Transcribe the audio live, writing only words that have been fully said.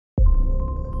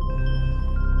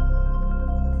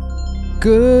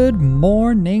Good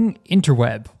morning,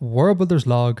 interweb. Worldbuilder's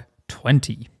log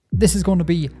 20. This is going to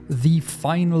be the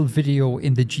final video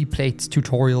in the GPlates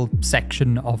tutorial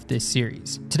section of this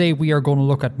series. Today we are going to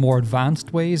look at more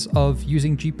advanced ways of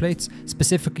using GPlates,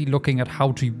 specifically looking at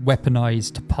how to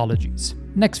weaponize topologies.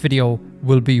 Next video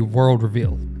will be world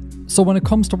reveal. So when it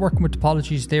comes to working with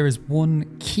topologies, there is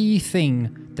one key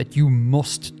thing that you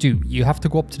must do. You have to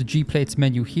go up to the GPlates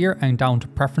menu here and down to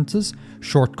preferences,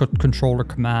 shortcut controller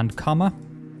command comma,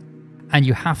 and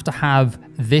you have to have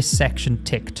this section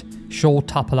ticked, show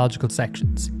topological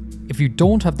sections. If you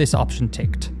don't have this option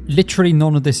ticked, literally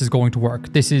none of this is going to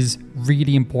work. This is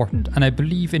really important, and I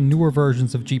believe in newer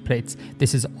versions of GPlates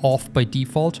this is off by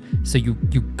default, so you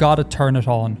gotta turn it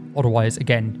on, otherwise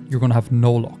again you're gonna have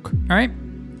no luck. All right,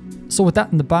 so with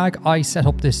that in the bag, I set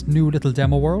up this new little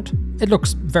demo world. It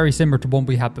looks very similar to one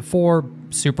we had before,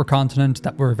 Supercontinent,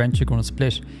 that we're eventually going to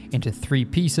split into 3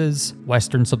 pieces,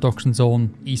 Western subduction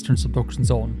zone, Eastern subduction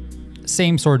zone.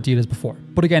 Same sort of deal as before,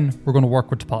 but again, we're going to work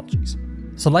with topologies.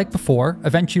 So like before,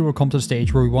 eventually we'll come to the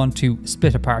stage where we want to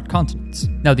split apart continents.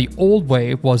 Now the old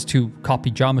way was to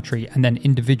copy geometry and then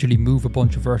individually move a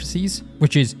bunch of vertices,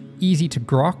 which is easy to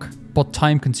grok, but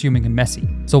time consuming and messy.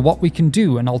 So what we can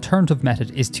do, an alternative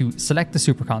method, is to select the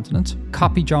supercontinent,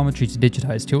 copy geometry to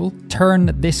digitize tool, turn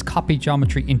this copy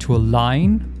geometry into a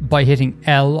line by hitting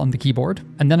L on the keyboard,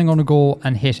 and then I'm going to go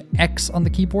and hit X on the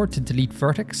keyboard to delete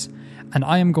vertex, and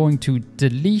I am going to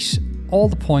delete all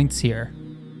the points here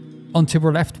until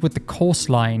we're left with the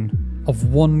coastline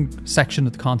of one section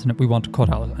of the continent we want to cut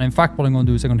out. And in fact, what I'm going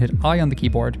to do is I'm going to hit I on the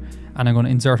keyboard and I'm going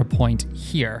to insert a point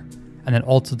here and then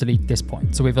also delete this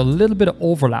point. So we have a little bit of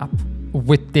overlap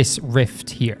with this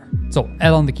rift here. So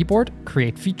L on the keyboard,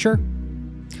 create feature.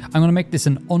 I'm going to make this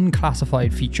an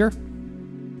unclassified feature.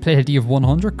 Plate ID of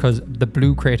 100, because the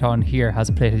blue craton here has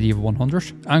a plate ID of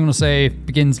 100. I'm going to say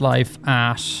begins life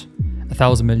at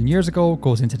 1,000 million years ago,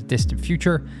 goes into the distant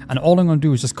future, and all I'm going to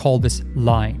do is just call this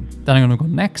line. Then I'm going to go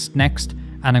next,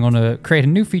 and I'm going to create a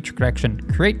new feature collection,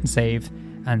 create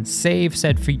and save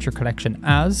said feature collection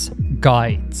as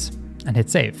guides, and hit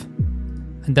save.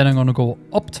 And then I'm going to go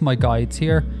up to my guides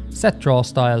here, set draw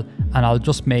style, and I'll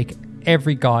just make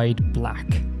every guide black.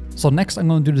 So next I'm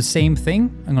going to do the same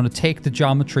thing. I'm going to take the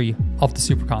geometry of the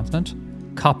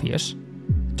supercontinent, copy it,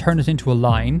 turn it into a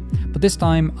line, but this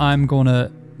time I'm going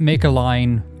to make a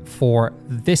line for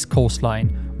this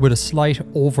coastline with a slight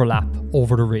overlap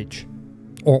over the ridge,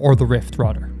 or the rift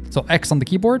rather. So X on the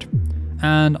keyboard,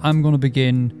 and I'm going to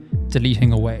begin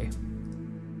deleting away.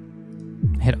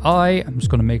 Hit I, I'm just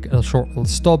going to make a short little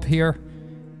stub here.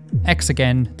 X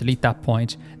again, delete that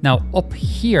point. Now up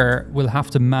here, we'll have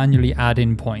to manually add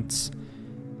in points,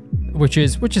 which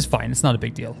is fine, it's not a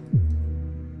big deal.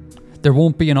 There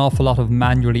won't be an awful lot of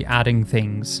manually adding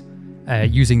things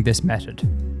using this method.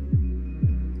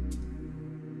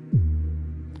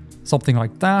 Something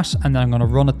like that, and then I'm going to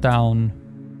run it down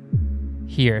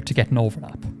here to get an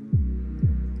overlap.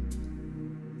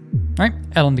 All right,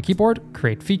 L on the keyboard,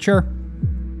 create feature.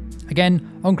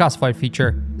 Again, unclassified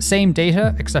feature, same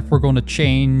data, except we're going to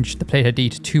change the plate ID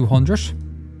to 200,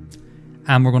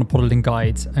 and we're going to put it in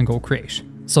guides and go create.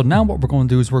 So now what we're going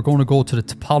to do is we're going to go to the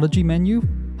topology menu,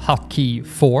 hotkey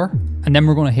 4, and then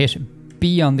we're going to hit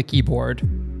B on the keyboard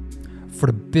for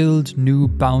the build new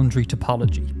boundary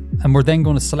topology. And we're then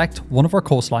going to select one of our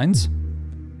coastlines,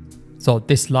 so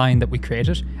this line that we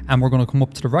created, and we're going to come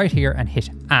up to the right here and hit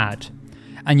add.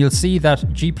 And you'll see that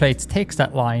GPlates takes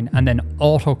that line and then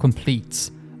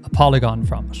auto-completes a polygon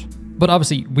from it. But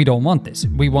obviously we don't want this.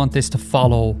 We want this to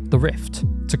follow the rift,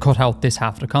 to cut out this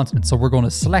half of the continent. So we're going to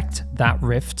select that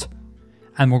rift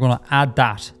and we're going to add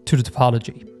that to the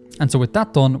topology. And so with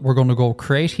that done, we're going to go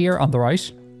create here on the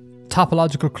right.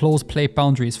 Topological closed plate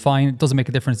boundary is fine. It doesn't make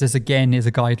a difference. This again is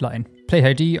a guideline. Plate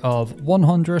ID of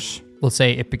 100. We'll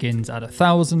say it begins at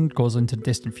 1,000, goes into the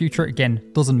distant future. Again,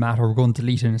 doesn't matter. We're going to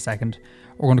delete it in a second.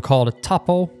 We're going to call it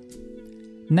topo.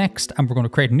 Next, and we're going to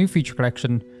create a new feature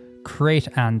collection, create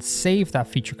and save that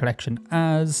feature collection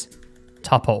as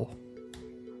topo.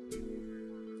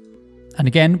 And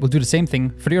again, we'll do the same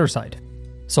thing for the other side.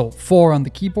 So 4 on the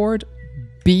keyboard,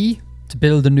 B to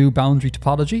build a new boundary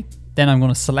topology. Then I'm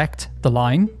going to select the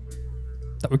line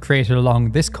that we created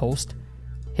along this coast,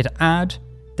 hit add,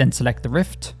 then select the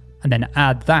rift, and then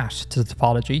add that to the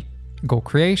topology, go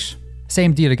create.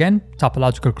 Same deal again,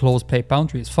 topological closed plate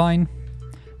boundary is fine.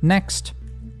 Next,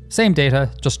 same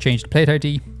data, just change the plate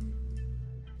ID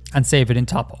and save it in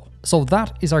topo. So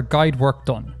that is our guide work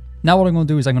done. Now what I'm going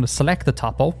to do is I'm going to select the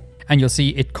topo, and you'll see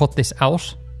it cut this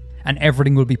out and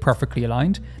everything will be perfectly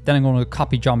aligned. Then I'm going to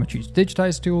copy geometry to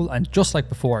digitize tool, and just like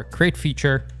before, create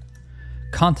feature,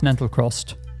 continental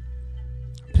crust,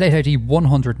 plate ID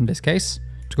 100 in this case,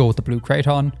 to go with the blue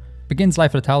craton, begins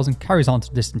life at 1000, carries on to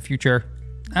the distant future,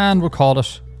 and we'll call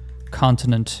it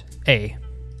continent A.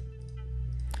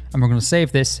 And we're going to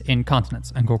save this in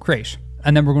continents and go create.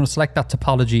 And then we're going to select that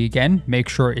topology again, make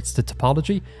sure it's the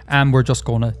topology, and we're just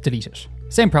going to delete it.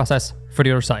 Same process for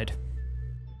the other side.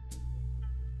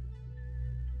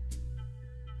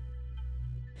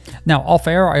 Now, off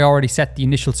air, I already set the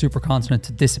initial supercontinent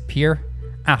to disappear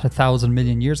at 1,000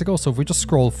 million years ago. So if we just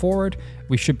scroll forward,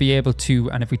 we should be able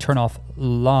to, and if we turn off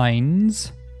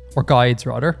lines, or guides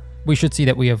rather, we should see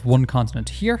that we have one continent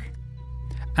here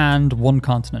and one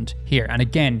continent here. And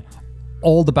again,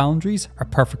 all the boundaries are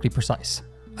perfectly precise.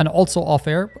 And also off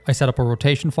air, I set up a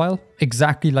rotation file,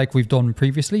 exactly like we've done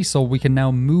previously, so we can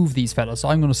now move these fellas. So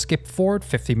I'm going to skip forward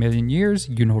 50 million years,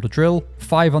 you know the drill,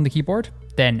 5 on the keyboard,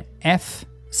 then F,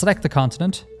 select the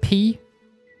continent, P,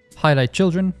 highlight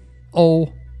children,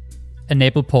 O,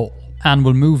 enable poll. And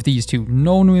we'll move these two.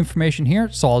 No new information here,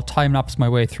 so I'll time-lapse my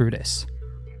way through this.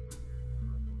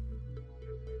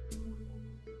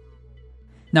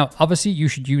 Now, obviously, you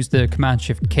should use the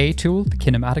Command-Shift-K tool, the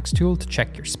kinematics tool, to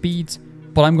check your speeds,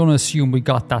 but I'm going to assume we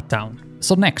got that down.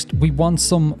 So next, we want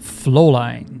some flow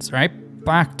lines, right?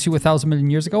 Back to 1,000 million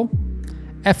years ago.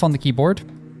 F on the keyboard.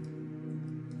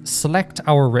 Select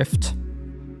our rift.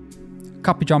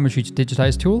 Copy geometry to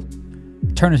digitize tool.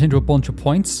 Turn it into a bunch of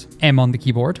points. M on the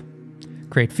keyboard.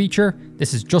 Create feature.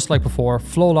 This is just like before.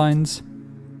 Flow lines.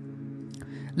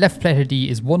 Left plate ID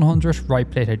is 100. Right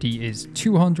plate ID is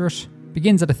 200.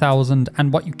 Begins at 1,000,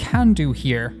 and what you can do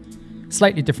here,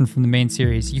 slightly different from the main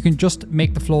series, you can just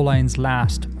make the flow lines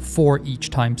last for each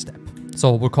time step.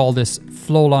 So we'll call this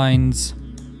flow lines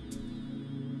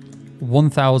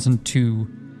 1,000 to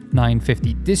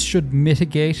 950. This should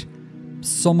mitigate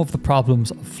some of the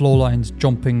problems of flow lines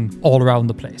jumping all around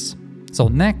the place. So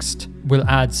next, we'll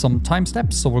add some time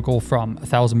steps. So we'll go from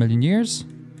 1,000 million years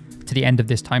to the end of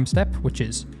this time step, which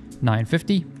is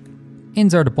 950.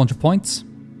 Insert a bunch of points.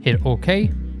 Hit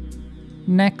OK.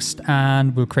 Next,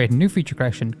 and we'll create a new feature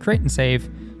collection, create and save,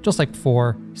 just like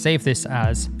before. Save this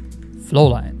as flow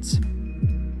lines.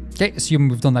 Okay, assuming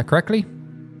we've done that correctly,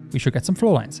 we should get some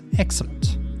flow lines.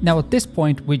 Excellent. Now at this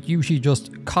point, we'd usually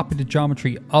just copy the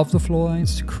geometry of the flow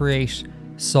lines to create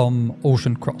some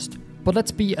ocean crust. But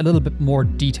let's be a little bit more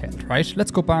detailed, right?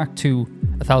 Let's go back to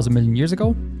 1,000 million years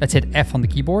ago. Let's hit F on the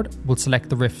keyboard. We'll select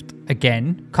the rift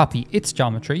again, copy its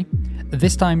geometry.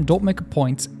 This time, don't make a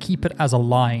point, keep it as a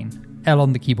line, L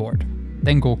on the keyboard.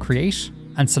 Then go create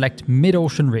and select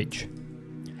mid-ocean ridge.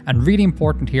 And really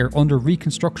important here, under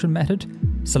reconstruction method,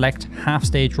 select half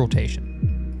stage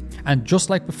rotation. And just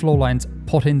like the flow lines,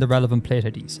 put in the relevant plate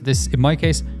IDs. This, in my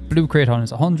case, blue craton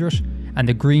is 100, and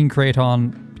the green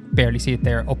craton, barely see it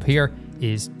there, up here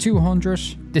is 200.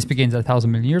 This begins at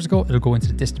 1,000 million years ago. It'll go into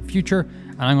the distant future,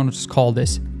 and I'm going to just call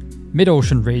this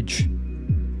mid-ocean ridge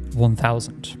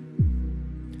 1000.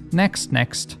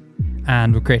 Next,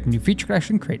 and we'll create a new feature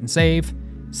collection, create and save.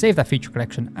 Save that feature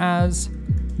collection as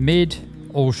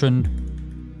mid-ocean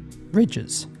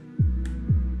ridges.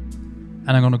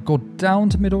 And I'm going to go down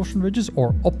to mid-ocean ridges,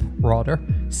 or up rather,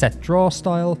 set draw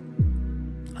style,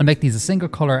 and make these a single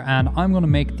color, and I'm going to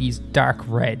make these dark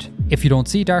red. If you don't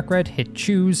see dark red, hit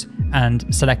choose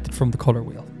and select it from the color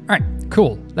wheel. All right,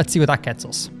 cool. Let's see what that gets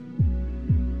us.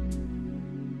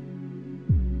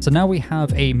 So now we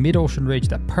have a mid-ocean ridge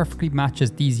that perfectly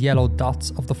matches these yellow dots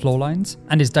of the flow lines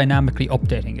and is dynamically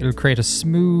updating. It'll create a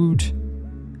smooth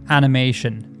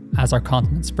animation as our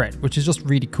continent spread, which is just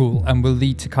really cool and will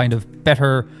lead to kind of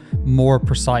better, more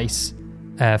precise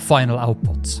final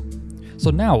outputs.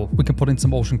 So now we can put in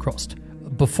some ocean crust.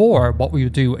 Before, what we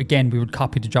would do, again, we would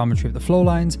copy the geometry of the flow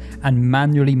lines and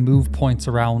manually move points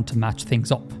around to match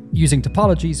things up. Using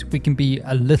topologies, we can be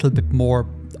a little bit more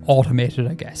automated,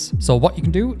 I guess. So what you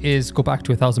can do is go back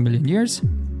to 1,000 million years,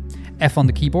 F on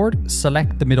the keyboard,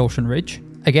 select the mid-ocean ridge.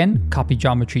 Again, copy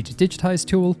geometry to digitize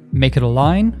tool, make it a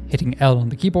line, hitting L on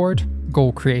the keyboard,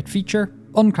 go create feature,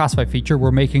 unclassified feature,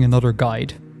 we're making another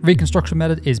guide. Reconstruction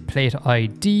method is plate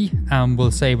ID, and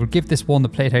we'll say we'll give this one the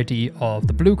plate ID of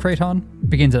the blue craton,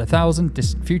 begins at 1,000,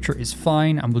 distant future is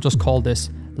fine, and we'll just call this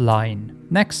line.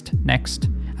 Next,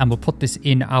 and we'll put this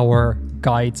in our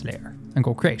guides layer and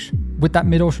go create. With that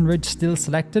mid-ocean ridge still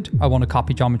selected, I want to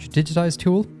copy geometry digitize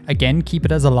tool. Again, keep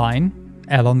it as a line,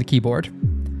 L on the keyboard.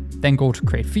 Then go to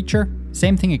create feature,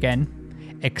 same thing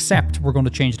again, except we're going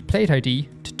to change the plate ID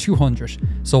to 200.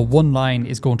 So one line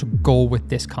is going to go with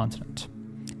this continent.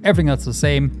 Everything else is the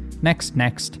same, next,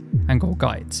 and go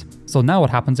guides. So now what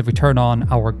happens if we turn on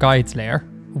our guides layer,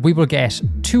 we will get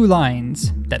two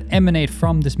lines that emanate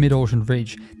from this mid-ocean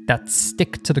ridge that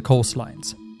stick to the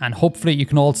coastlines. And hopefully you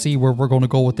can all see where we're going to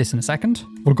go with this in a second.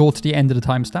 We'll go to the end of the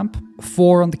timestamp.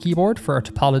 4 on the keyboard for our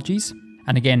topologies.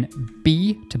 And again,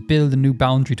 B to build a new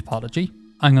boundary topology.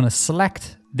 I'm going to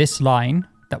select this line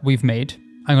that we've made.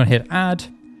 I'm going to hit add.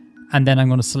 And then I'm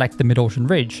going to select the mid-ocean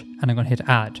ridge. And I'm going to hit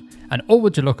add. And oh,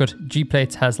 would you look at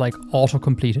GPlates has like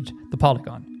auto-completed the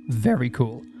polygon. Very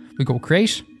cool. We go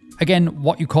create. Again,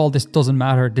 what you call this doesn't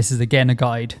matter. This is again a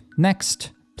guide.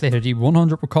 Next. Plate ID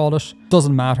 100 we'll call it.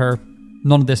 Doesn't matter.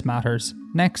 None of this matters.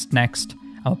 Next, next.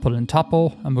 And we'll put it in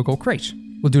topo and we'll go create.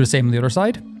 We'll do the same on the other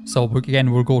side. So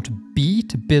again, we'll go to B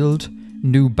to build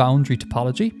new boundary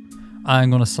topology. I'm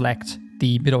going to select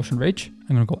the mid-ocean ridge.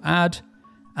 I'm going to go add.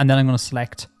 And then I'm going to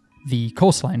select the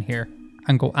coastline here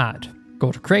and go add.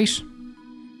 Go to create.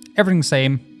 Everything's the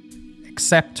same,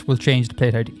 except we'll change the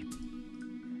plate ID.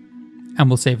 And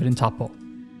we'll save it in topo.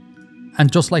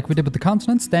 And just like we did with the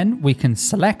continents, then we can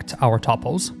select our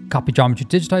topos, copy geometry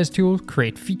digitize tool,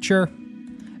 create feature.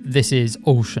 This is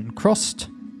ocean crust.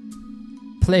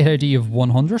 Plate ID of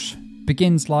 100,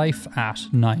 begins life at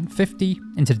 950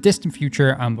 into the distant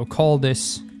future, and we'll call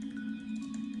this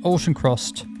ocean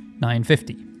crust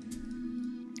 950.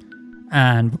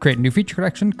 And we'll create a new feature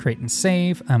collection, create and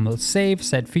save, and we'll save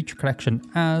said feature collection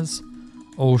as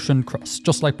ocean crust,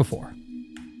 just like before.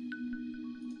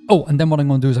 Oh, and then what I'm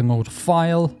going to do is I'm going to go to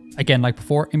File, again like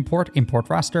before, Import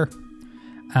Raster,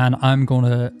 and I'm going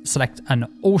to select an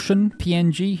ocean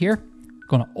PNG here.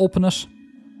 Going to open it.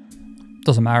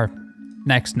 Doesn't matter.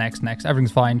 Next, next, next.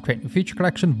 Everything's fine. Create new feature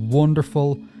collection.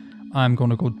 Wonderful. I'm going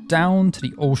to go down to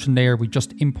the ocean layer we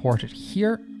just imported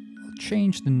here. I'll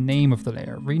change the name of the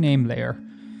layer. Rename layer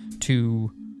to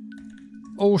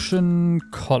Ocean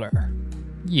Color.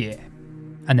 Yeah.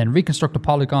 And then reconstruct the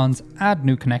polygons, add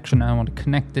new connection, and I want to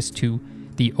connect this to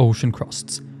the ocean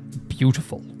crusts.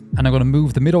 Beautiful. And I'm going to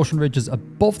move the mid-ocean ridges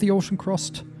above the ocean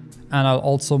crust, and I'll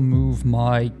also move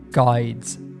my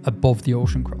guides above the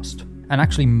ocean crust. And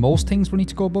actually most things will need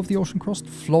to go above the ocean crust.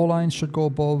 Flowlines should go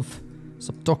above,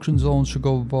 subduction zones should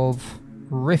go above,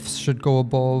 rifts should go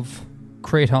above,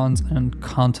 cratons and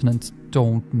continents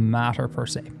don't matter per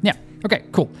se. Yeah, okay,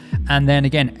 cool. And then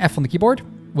again, F on the keyboard,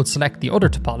 we'll select the other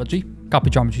topology. Copy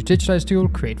geometry digitize tool,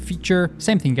 create feature,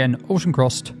 same thing again, ocean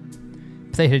crust,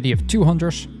 plate ID of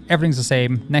 200, everything's the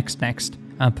same, next, next,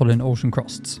 and put in ocean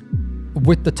crusts.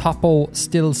 With the topo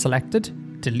still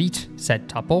selected, delete said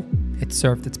topo, it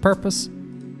served its purpose.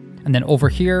 And then over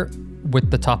here, with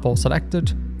the topo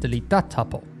selected, delete that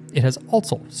topo. It has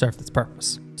also served its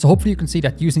purpose. So hopefully you can see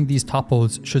that using these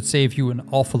topos should save you an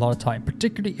awful lot of time,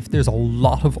 particularly if there's a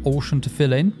lot of ocean to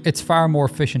fill in. It's far more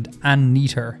efficient and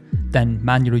neater than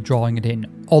manually drawing it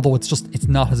in, although it's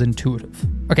not as intuitive.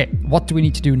 Okay, what do we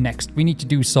need to do next? We need to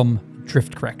do some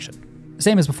drift correction.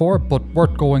 Same as before, but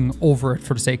worth going over it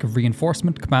for the sake of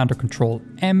reinforcement. Command or Control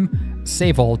M,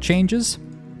 save all changes,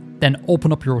 then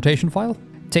open up your rotation file,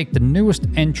 take the newest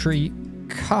entry,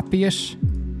 copy it,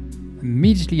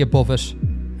 immediately above it,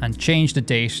 and change the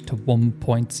date to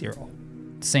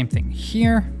 1.0. Same thing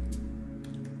here.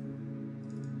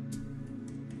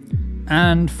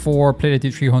 And for plate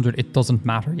ID 300, it doesn't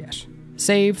matter yet.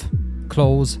 Save,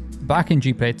 close, back in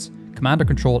GPlates, Command or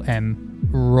Control M,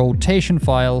 rotation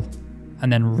file,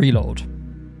 and then reload.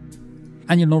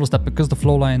 And you'll notice that because the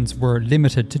flow lines were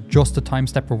limited to just the time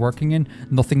step we're working in,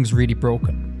 nothing's really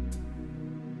broken,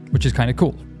 which is kind of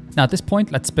cool. Now at this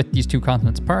point, let's split these two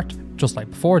continents apart. Just like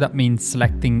before, that means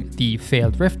selecting the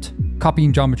failed rift,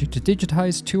 copying geometry to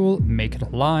digitize tool, make it a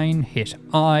line, hit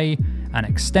I, and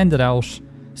extend it out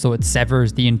so it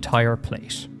severs the entire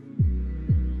plate.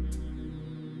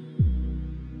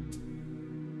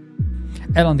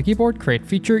 L on the keyboard, create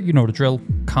feature, you know the drill.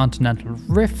 Continental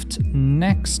Drift,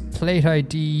 next plate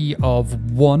ID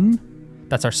of 1.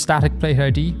 That's our static plate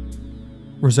ID,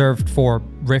 reserved for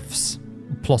rifts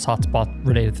plus hotspot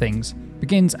related things.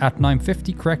 Begins at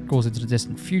 950, correct, goes into the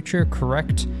distant future,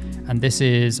 correct. And this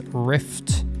is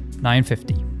Rift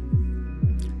 950.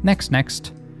 Next,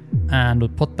 next. And we'll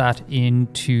put that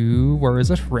into, where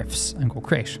is it? Rifts, and go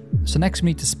create. So next we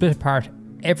need to split apart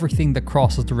everything that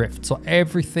crosses the rift. So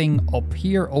everything up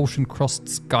here, ocean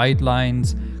crusts,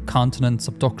 guidelines, continents,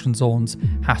 subduction zones,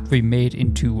 have to be made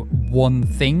into one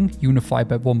thing, unified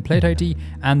by one plate ID,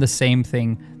 and the same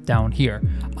thing down here.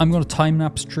 I'm going to time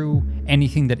lapse through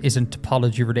anything that isn't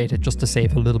topology related just to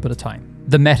save a little bit of time.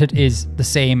 The method is the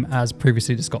same as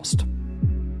previously discussed.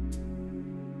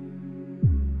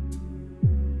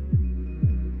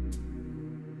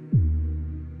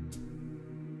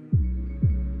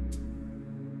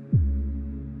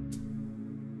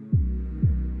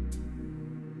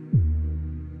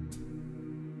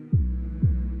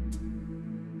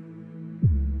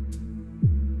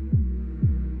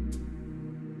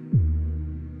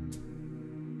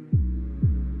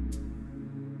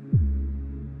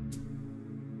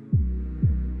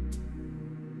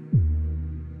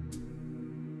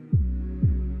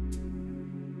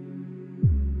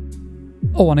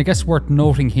 Oh, and I guess worth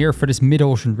noting here for this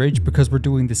mid-ocean ridge, because we're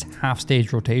doing this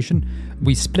half-stage rotation,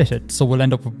 we split it. So we'll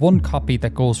end up with one copy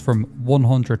that goes from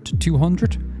 100 to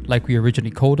 200, like we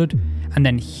originally coded. And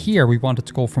then here we want it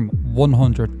to go from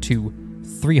 100 to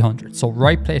 300. So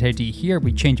right plate ID here,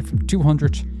 we change it from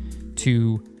 200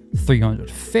 to 300.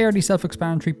 Fairly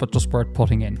self-explanatory, but just worth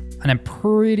putting in. And I'm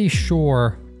pretty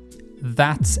sure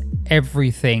that's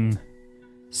everything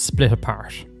split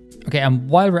apart. Okay, and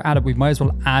while we're at it, we might as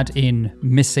well add in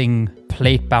missing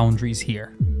plate boundaries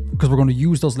here, because we're going to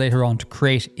use those later on to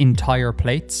create entire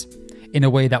plates in a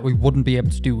way that we wouldn't be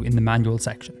able to do in the manual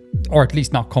section, or at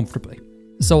least not comfortably.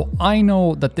 So I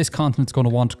know that this continent's going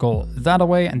to want to go that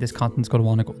away, and this continent's going to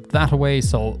want to go that away,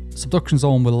 so subduction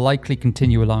zone will likely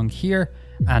continue along here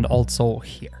and also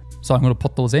here. So I'm going to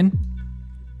put those in.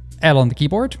 L on the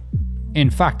keyboard. In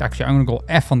fact, actually, I'm going to go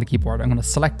F on the keyboard. I'm going to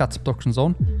select that subduction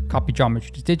zone, copy geometry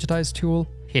to digitize tool,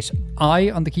 hit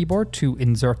I on the keyboard to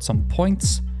insert some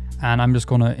points, and I'm just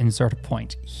going to insert a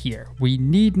point here. We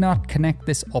need not connect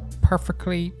this up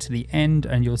perfectly to the end,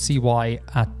 and you'll see why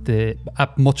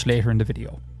at much later in the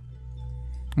video.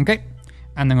 Okay,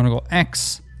 and I'm going to go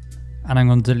X, and I'm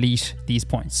going to delete these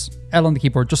points. L on the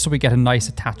keyboard, just so we get a nice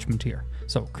attachment here.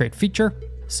 So create feature.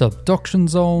 Subduction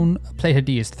zone, plate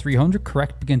ID is 300,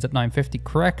 correct, begins at 950,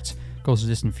 correct, goes to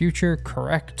distant future,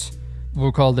 correct.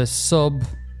 We'll call this sub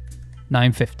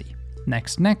 950.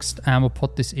 Next, and we'll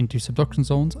put this into subduction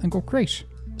zones and go create.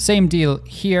 Same deal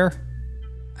here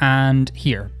and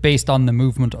here, based on the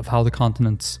movement of how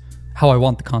I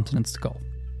want the continents to go.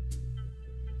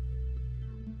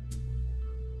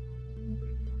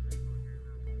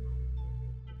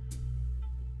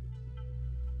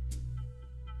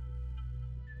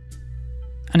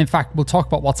 And in fact, we'll talk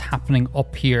about what's happening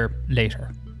up here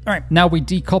later. All right, now we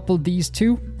decouple these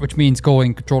two, which means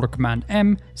going controller command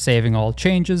M, saving all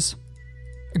changes,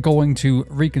 going to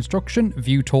reconstruction,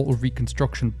 view total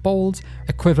reconstruction bolds,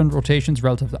 equivalent rotations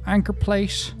relative to the anchor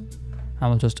plate, and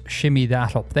we'll just shimmy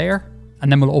that up there. And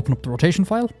then we'll open up the rotation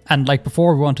file. And like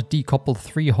before, we want to decouple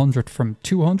 300 from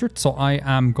 200. So I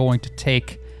am going to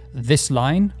take this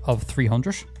line of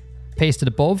 300, paste it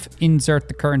above, insert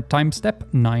the current time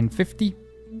step, 950,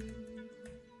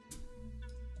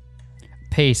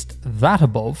 paste that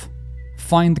above,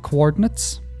 find the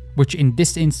coordinates, which in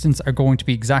this instance are going to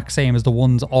be exact same as the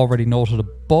ones already noted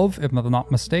above, if I'm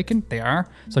not mistaken. They are.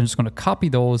 So I'm just going to copy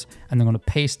those and I'm going to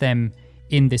paste them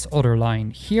in this other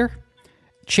line here.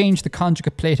 Change the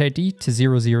conjugate plate ID to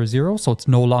 000, so it's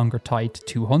no longer tied to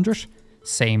 200.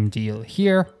 Same deal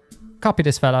here. Copy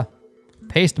this fella,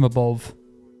 paste them above,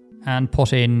 and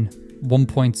put in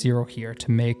 1.0 here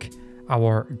to make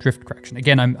our drift correction.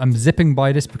 Again, I'm zipping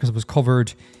by this because it was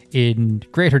covered in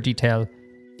greater detail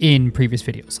in previous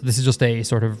videos. So this is just a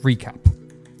sort of recap.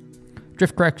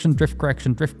 Drift correction, drift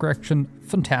correction, drift correction.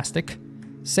 Fantastic.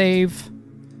 Save,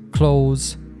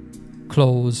 close,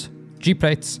 close,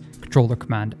 GPlates, controller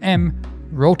command M,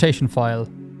 rotation file,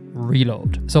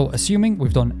 reload. So assuming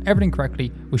we've done everything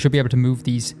correctly, we should be able to move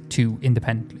these two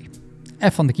independently.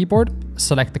 F on the keyboard,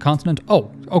 select the continent.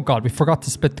 Oh God, we forgot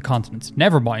to split the continents.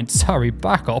 Never mind, sorry,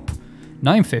 back up.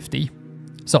 950.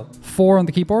 So 4 on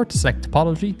the keyboard to select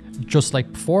topology. Just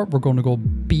like before, we're going to go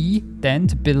B then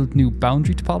to build new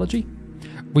boundary topology.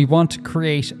 We want to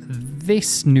create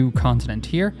this new continent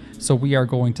here. So we are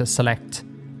going to select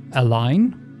a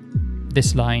line,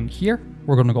 this line here.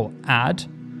 We're going to go add.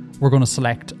 We're going to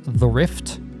select the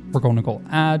rift. We're going to go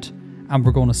add, and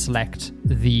we're going to select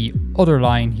the other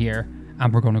line here,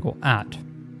 and we're going to go add.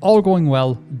 All going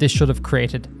well, this should have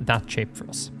created that shape for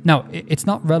us. Now, it's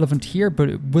not relevant here, but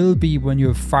it will be when you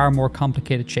have far more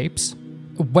complicated shapes.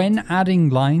 When adding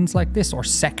lines like this or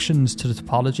sections to the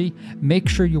topology, make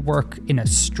sure you work in a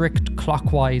strict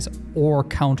clockwise or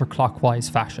counterclockwise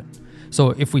fashion.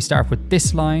 So if we start with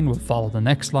this line, we'll follow the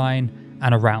next line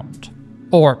and around.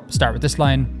 Or start with this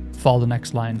line, follow the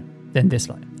next line, then this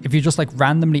line. If you just like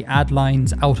randomly add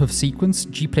lines out of sequence,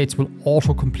 GPlates will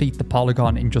auto-complete the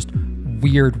polygon in just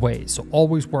weird ways. So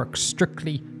always work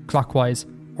strictly clockwise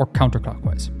or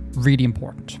counterclockwise. Really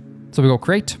important. So we go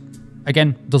create.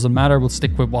 Again, doesn't matter. We'll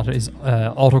stick with what is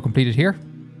auto-completed here.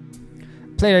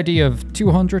 Plate ID of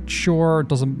 200, sure.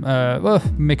 Doesn't, well,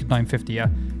 make it 950, yeah.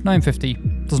 950,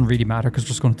 doesn't really matter because we're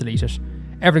just going to delete it.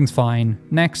 Everything's fine.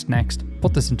 Next,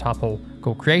 put this in topo,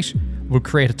 go create. We'll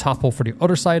create a topo for the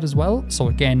other side as well. So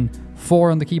again,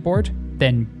 4 on the keyboard,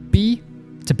 then B.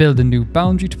 To build a new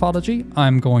boundary topology,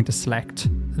 I'm going to select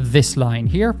this line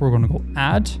here. We're going to go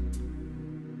add.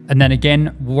 And then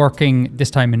again, working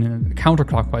this time in a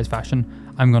counterclockwise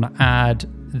fashion, I'm going to add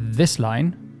this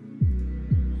line.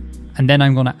 And then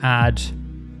I'm going to add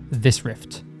this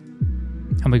rift.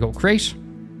 and we go create.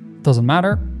 Doesn't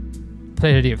matter.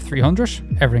 Plate ID of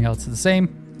 300. Everything else is the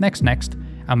same. Next,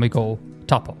 and we go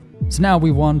topo. So now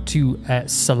we want to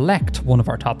select one of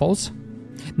our topos.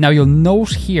 Now you'll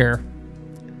note here,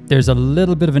 there's a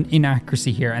little bit of an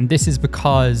inaccuracy here, and this is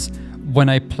because when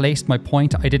I placed my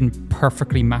point, I didn't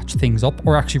perfectly match things up,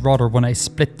 or actually rather when I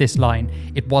split this line,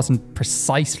 it wasn't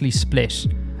precisely split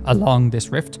along this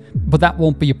rift, but that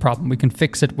won't be a problem. We can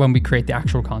fix it when we create the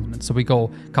actual continent. So we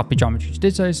go copy geometry to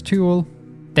digitize tool,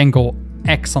 then go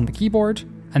X on the keyboard,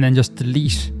 and then just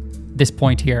delete this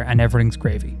point here and everything's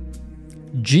gravy.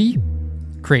 G,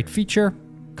 create feature,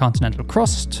 Continental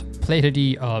Crust, plate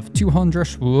ID of 200,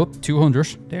 whoop,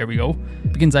 200, there we go.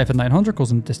 Begins life at 900,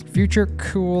 goes in the distant future,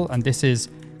 cool, and this is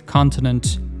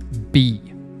continent B.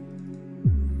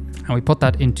 And we put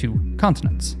that into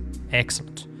continents,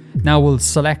 excellent. Now we'll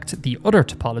select the other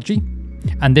topology,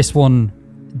 and this one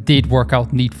did work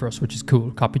out neat for us, which is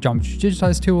cool. Copy geometry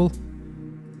digitize tool,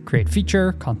 create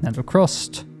feature, Continental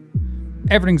Crust.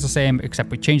 Everything's the same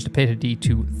except we change the plate ID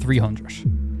to 300.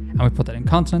 And we put that in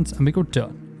continents and we go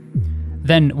done.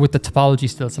 Then with the topology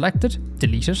still selected,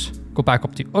 delete it, go back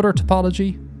up to other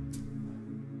topology,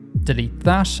 delete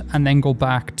that, and then go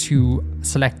back to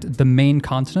select the main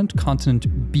continent,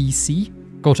 continent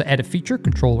BC. Go to edit feature,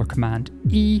 control or command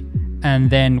E, and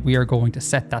then we are going to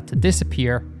set that to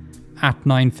disappear at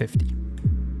 950.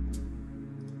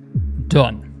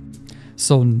 Done.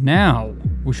 So now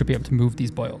we should be able to move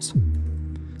these boils.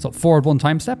 So forward 1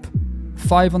 time step,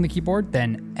 5 on the keyboard,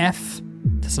 then F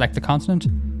to select the continent,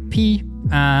 P,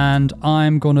 and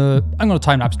I'm gonna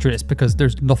time lapse through this because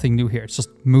there's nothing new here. It's just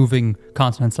moving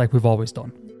continents like we've always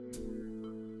done.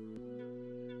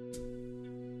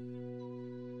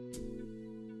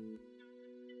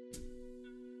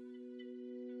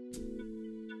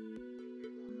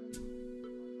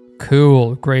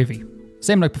 Cool, gravy.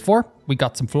 Same like before, we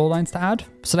got some flow lines to add.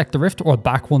 Select the rift, or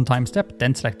back 1 time step,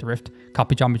 then select the rift.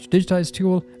 Copy geometry digitize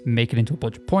tool, make it into a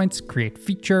bunch of points, create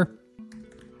feature,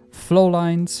 flow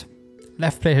lines.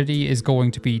 Left plate ID is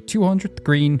going to be 200, the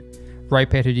green. Right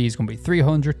plate ID is going to be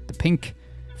 300, the pink.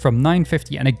 From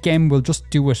 950, and again, we'll just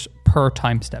do it per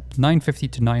time step. 950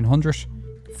 to 900.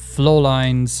 Flow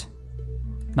lines,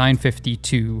 950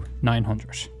 to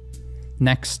 900.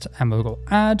 Next, and we'll go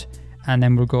add, and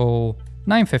then we'll go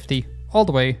 950 all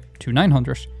the way to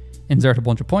 900. Insert a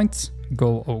bunch of points,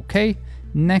 go OK.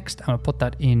 Next, I'm going to put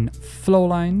that in flow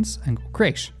lines and go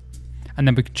create. And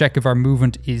then we can check if our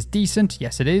movement is decent.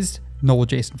 Yes, it is. No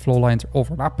adjacent flow lines are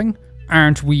overlapping.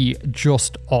 Aren't we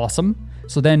just awesome?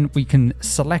 So then we can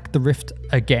select the rift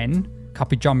again,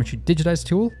 copy geometry digitize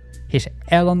tool, hit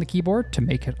L on the keyboard to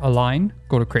make it align,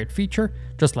 go to create feature,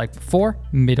 just like before,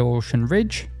 mid-ocean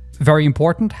ridge. Very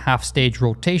important, half stage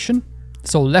rotation.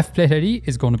 So left plate ID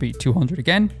is going to be 200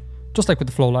 again, just like with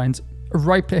the flow lines.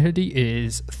 Right plate ID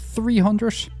is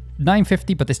 300,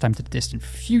 950, but this time to the distant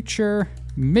future,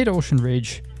 mid-ocean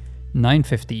ridge,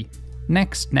 950.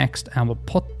 Next, and we'll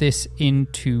put this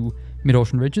into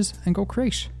mid-ocean ridges and go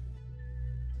create.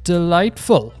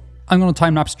 Delightful. I'm going to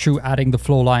time lapse through adding the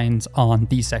flow lines on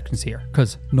these sections here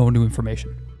because no new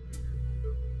information.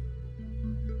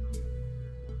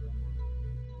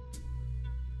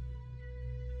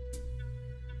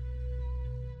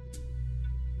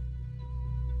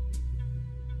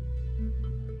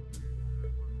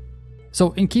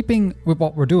 So in keeping with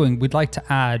what we're doing, we'd like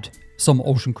to add some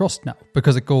ocean crust now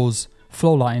because it goes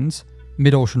flow lines,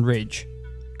 mid-ocean ridge,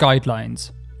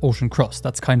 guidelines, ocean crust.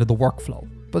 That's kind of the workflow.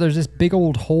 But there's this big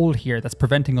old hole here that's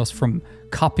preventing us from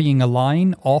copying a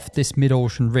line off this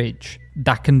mid-ocean ridge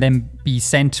that can then be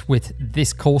sent with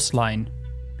this coastline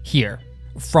here,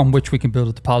 from which we can build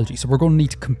a topology. So we're going to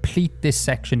need to complete this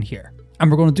section here. And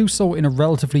we're going to do so in a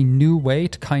relatively new way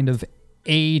to kind of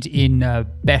aid in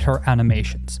better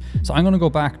animations. So I'm going to go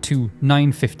back to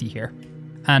 950 here,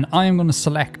 and I am going to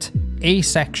select a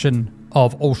section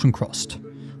of ocean crust.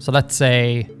 So let's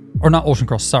say, or not ocean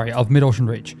crust, sorry, of mid-ocean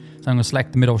ridge. So I'm going to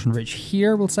select the mid-ocean ridge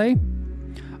here, we'll say.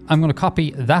 I'm going to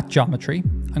copy that geometry.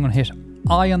 I'm going to hit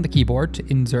I on the keyboard to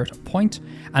insert a point,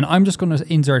 and I'm just going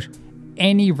to insert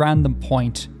any random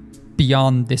point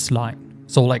beyond this line.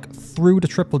 So like through the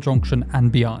triple junction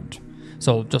and beyond.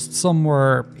 So just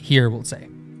somewhere here, we'll say.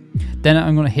 Then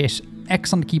I'm going to hit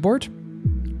X on the keyboard.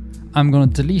 I'm going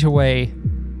to delete away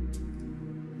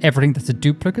everything that's a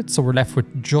duplicate. So we're left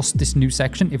with just this new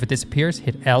section. If it disappears,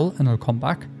 hit L and it'll come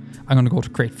back. I'm going to go to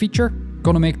create feature.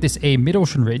 Going to make this a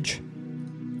mid-ocean ridge.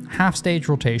 Half stage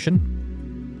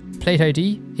rotation. Plate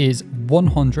ID is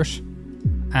 100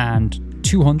 and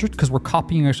 200 because we're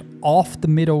copying it off the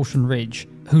mid-ocean ridge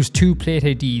whose two plate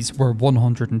IDs were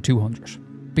 100 and 200.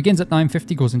 begins at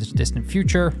 950, goes into the distant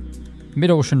future,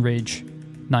 mid-ocean ridge,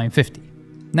 950.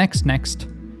 Next,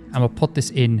 and we'll put this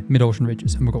in mid-ocean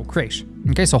ridges and we'll go create.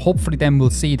 Okay, so hopefully then we'll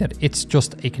see that it's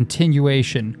just a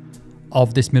continuation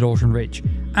of this mid-ocean ridge.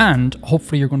 And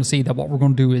hopefully you're going to see that what we're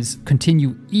going to do is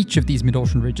continue each of these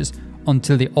mid-ocean ridges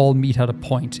until they all meet at a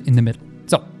point in the middle.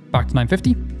 So back to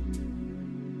 950.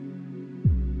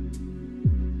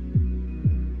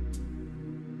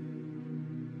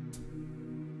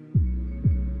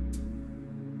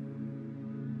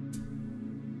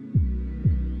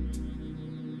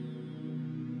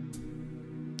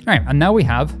 All right, and now we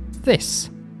have this.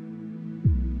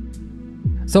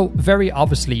 So very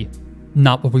obviously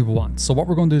not what we want. So what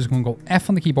we're going to do is we're going to go F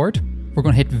on the keyboard. We're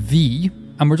going to hit V,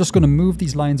 and we're just going to move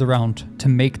these lines around to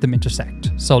make them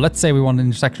intersect. So let's say we want an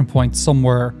intersection point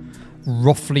somewhere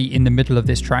roughly in the middle of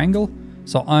this triangle.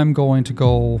 So I'm going to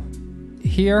go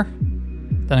here,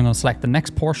 then I'm going to select the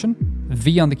next portion,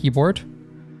 V on the keyboard.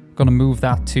 I'm going to move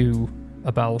that to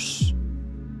about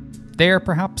there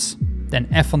perhaps, then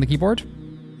F on the keyboard.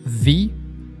 V,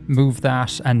 move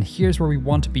that, and here's where we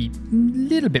want to be a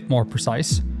little bit more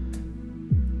precise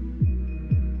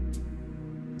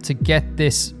to get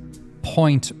this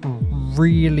point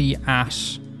really at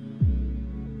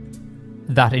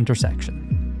that intersection.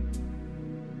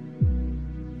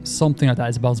 Something like that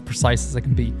is about as precise as I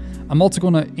can be. I'm also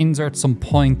going to insert some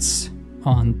points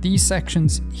on these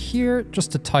sections here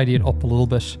just to tidy it up a little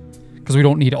bit because we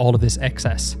don't need all of this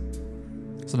excess.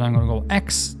 So then I'm going to go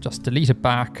X, just delete it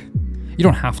back. You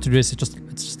don't have to do this, it's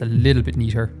just a little bit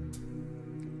neater.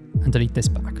 And delete this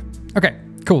back. Okay,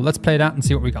 cool, let's play that and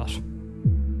see what we got.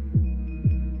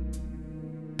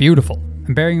 Beautiful.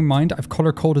 And bearing in mind, I've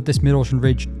color coded this mid-ocean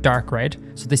ridge dark red,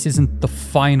 so this isn't the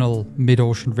final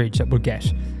mid-ocean ridge that we'll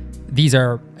get. These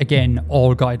are, again,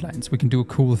 all guidelines. We can do a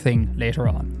cool thing later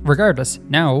on. Regardless,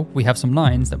 now we have some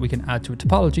lines that we can add to a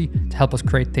topology to help us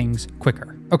create things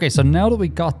quicker. Okay, so now that we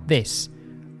got this,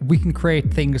 we can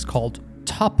create things called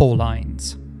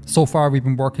Topolines. So far we've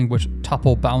been working with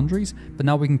topo boundaries, but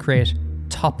now we can create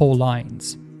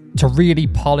Topolines to really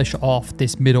polish off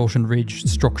this mid-ocean ridge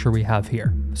structure we have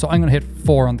here. So I'm going to hit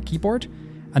 4 on the keyboard,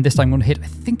 and this time I'm going to hit, I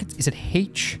think is it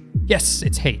H? Yes,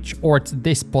 it's H, or it's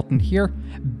this button here,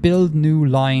 Build New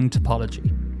Line Topology.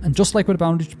 And just like with a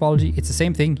boundary topology, it's the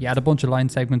same thing. You add a bunch of line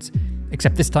segments,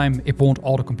 except this time it won't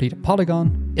auto-complete a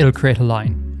polygon, it'll create a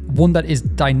line. One that is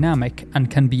dynamic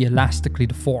and can be elastically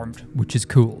deformed, which is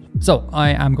cool. So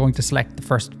I am going to select the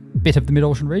first bit of the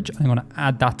mid-ocean ridge. I'm going to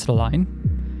add that to the line.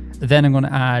 Then I'm going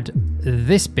to add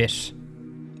this bit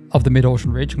of the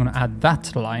mid-ocean ridge. I'm going to add that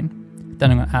to the line.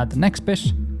 Then I'm going to add the next bit,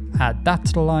 add that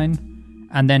to the line,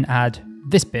 and then add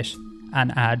this bit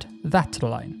and add that to the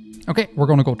line. Okay, we're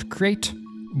going to go to create.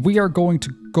 We are going to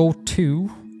go to,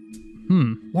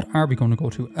 what are we going to go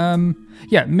to?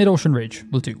 Yeah, mid-ocean ridge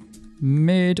will do.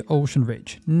 Mid-ocean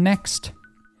ridge. Next,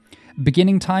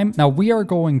 beginning time. Now we are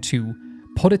going to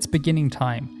put its beginning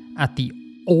time at the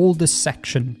oldest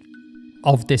section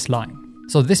of this line.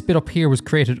 So this bit up here was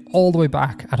created all the way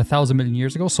back at 1,000 million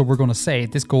years ago. So we're going to say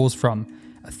this goes from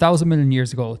 1,000 million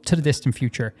years ago to the distant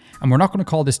future. And we're not going to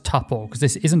call this topo because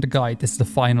this isn't a guide. This is the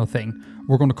final thing.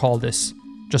 We're going to call this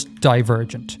just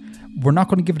divergent. We're not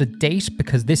going to give it a date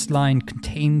because this line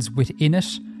contains within it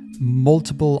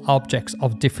multiple objects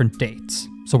of different dates.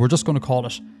 So we're just going to call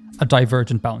it a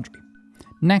divergent boundary.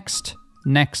 Next,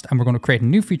 and we're going to create a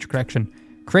new feature collection,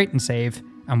 create and save,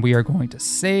 and we are going to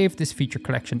save this feature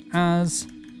collection as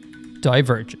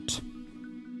divergent.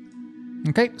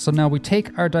 Okay, so now we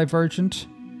take our divergent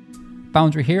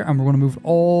boundary here and we're going to move it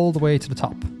all the way to the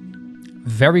top.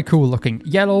 Very cool looking.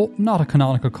 Yellow, not a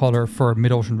canonical color for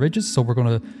mid-ocean ridges, so we're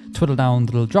going to twiddle down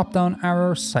the little drop down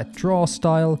arrow, set draw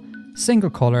style, single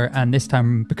color, and this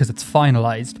time because it's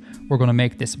finalized we're going to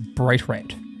make this bright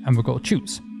red and we'll go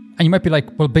choose. And you might be like,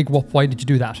 well, big whoop, why did you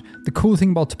do that? The cool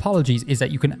thing about topologies is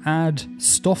that you can add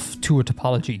stuff to a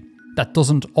topology that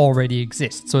doesn't already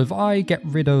exist. So if I get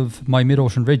rid of my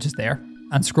mid-ocean ridges there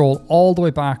and scroll all the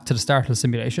way back to the start of the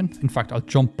simulation, in fact I'll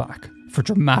jump back for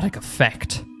dramatic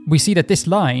effect, we see that this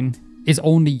line is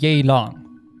only yay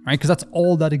long, right? Because that's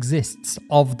all that exists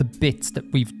of the bits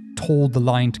that we've told the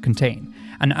line to contain.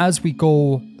 And as we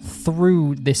go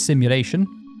through this simulation,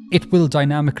 it will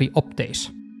dynamically update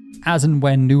as and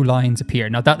when new lines appear.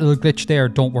 Now that little glitch there,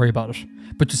 don't worry about it.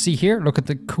 But you see here, look at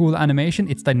the cool animation.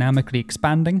 It's dynamically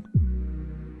expanding.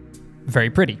 Very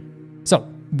pretty. So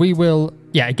we will,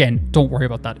 yeah, again, don't worry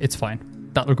about that. It's fine.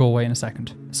 That'll go away in a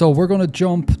second. So we're going to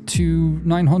jump to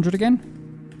 900 again.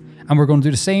 And we're going to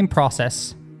do the same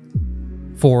process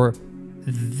for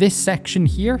this section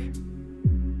here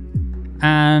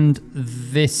and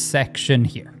this section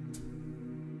here.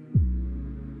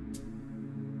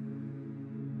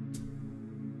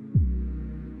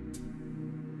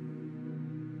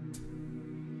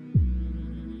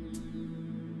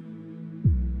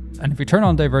 And if we turn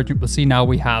on Divergent, we'll see now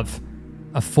we have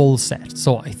a full set.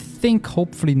 So I think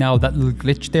hopefully now that little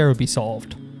glitch there will be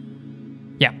solved.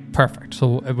 Yeah, perfect.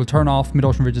 So it will turn off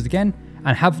mid-ocean ridges again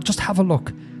and just have a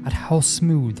look at how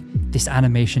smooth this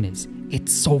animation is.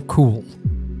 It's so cool.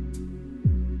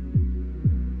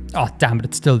 Oh, damn it,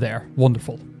 it's still there.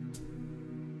 Wonderful.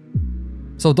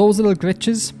 So those little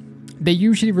glitches, they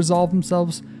usually resolve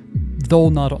themselves, though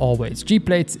not always.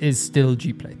 GPlates is still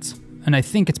GPlates. And I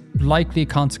think it's likely a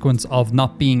consequence of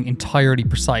not being entirely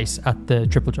precise at the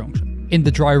triple junction. In the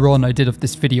dry run I did of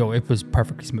this video, it was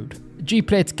perfectly smooth.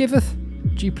 GPlates giveth,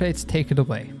 GPlates take it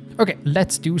away. Okay,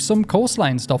 let's do some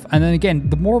coastline stuff. And then again,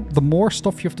 the more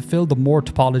stuff you have to fill, the more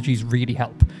topologies really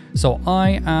help. So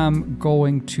I am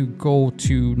going to go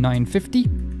to 950.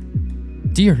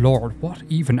 Dear Lord, what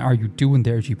even are you doing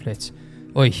there, GPlates?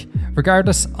 Oi.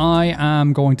 Regardless, I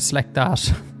am going to select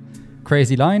that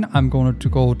crazy line. I'm going to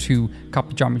go to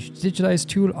copy geometry digitize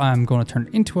tool. I'm going to turn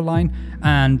it into a line,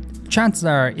 and chances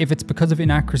are, if it's because of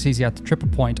inaccuracies at the triple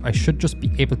point, I should just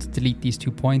be able to delete these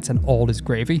 2 points and all is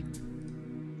gravy.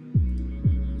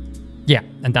 Yeah,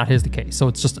 and that is the case. So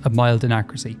it's just a mild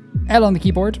inaccuracy. L on the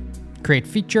keyboard, create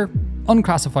feature,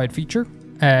 unclassified feature.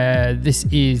 This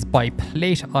is by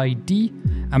plate ID,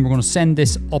 and we're going to send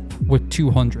this up with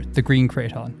 200, the green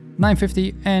craton.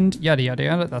 950 and yada yada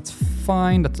yada, that's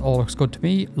fine, that all looks good to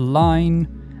me. Line,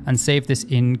 and save this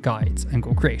in guides and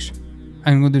go create. And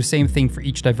I'm going to do the same thing for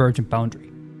each divergent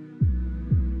boundary.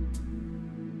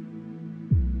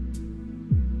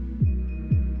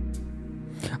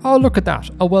 Oh, look at that,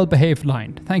 a well-behaved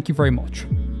line. Thank you very much.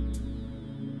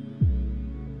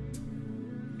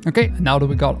 Okay, now that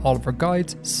we got all of our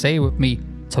guides, say with me,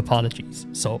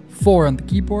 topologies. So 4 on the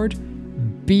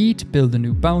keyboard, B to build a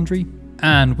new boundary,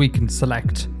 and we can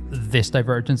select this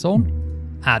divergent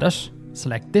zone, add it,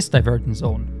 select this divergent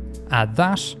zone, add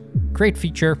that, create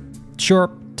feature, sure,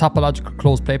 topological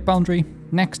closed plate boundary,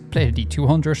 next plate ID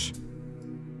 200,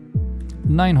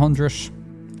 900,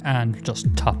 and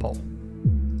just topo.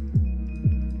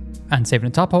 And save it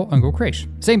in topo and go create.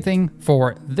 Same thing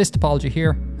for this topology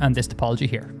here and this topology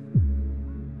here.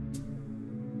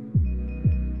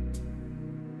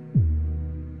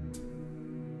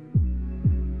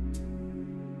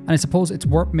 And I suppose it's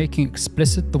worth making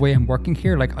explicit the way I'm working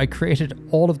here. Like, I created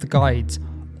all of the guides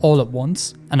all at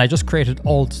once, and I just created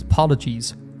all the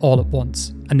topologies all at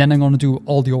once. And then I'm going to do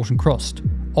all the ocean crust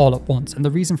all at once. And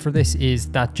the reason for this is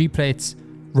that GPlates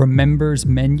remembers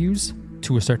menus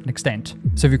to a certain extent.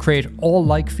 So if you create all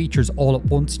like features all at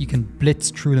once, you can blitz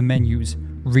through the menus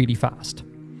really fast.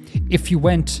 If you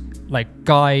went like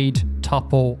guide,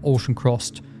 topo, ocean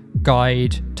crust,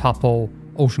 guide, topo,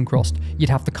 ocean crust,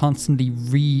 you'd have to constantly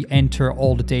re-enter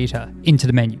all the data into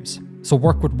the menus. So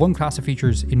work with one class of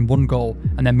features in one go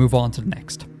and then move on to the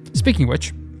next. Speaking of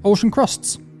which, ocean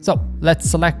crusts. So let's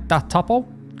select that topo,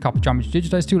 copy geometry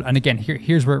digitize tool, and again,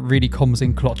 here's where it really comes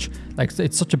in clutch. Like,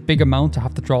 it's such a big amount to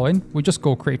have to draw in. We just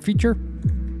go create feature,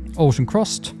 ocean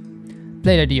crust,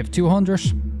 plate ID of 200,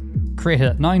 create it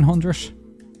at 900,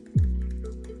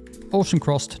 ocean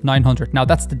crust 900. Now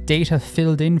that's the data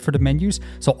filled in for the menus,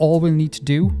 so all we'll need to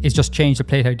do is just change the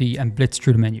plate ID and blitz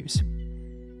through the menus.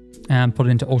 And put it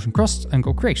into ocean crust and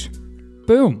go create.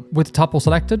 Boom! With the topo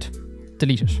selected,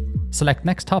 delete it. Select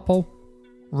next topo,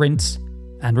 rinse,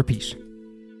 and repeat.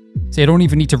 So you don't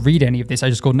even need to read any of this. I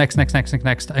just go next, next, next, next,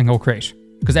 next, and go create,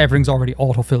 because everything's already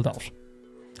auto-filled out.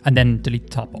 And then delete the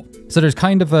topo. So there's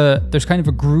kind of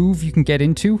a groove you can get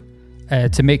into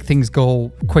to make things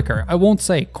go quicker. I won't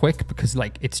say quick because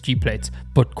like it's GPlates,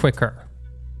 but quicker.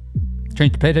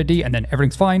 Change the plate ID and then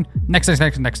everything's fine. Next, next,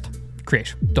 next, next.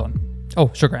 Create. Done. Oh,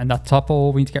 sugar. And that topo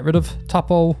we need to get rid of.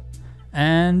 Topo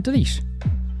and delete.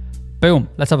 Boom.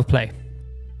 Let's have a play.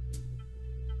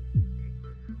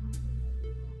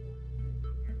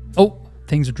 Oh,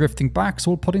 things are drifting back,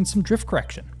 so we'll put in some drift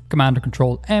correction. Command or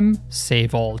Control M,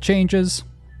 save all changes,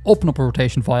 open up a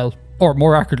rotation file, or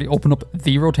more accurately, open up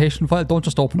the rotation file. Don't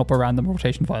just open up a random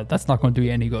rotation file. That's not going to do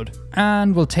you any good.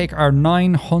 And we'll take our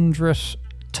 900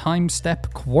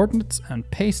 Timestep coordinates and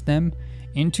paste them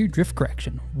into drift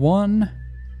correction. 1,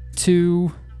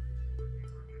 2,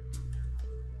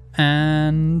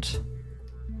 and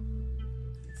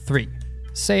 3.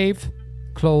 Save,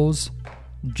 close,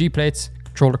 GPlates,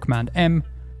 Control or Command M,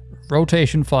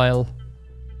 rotation file,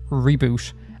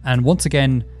 reboot, and once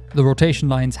again, the rotation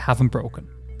lines haven't broken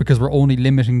because we're only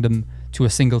limiting them to a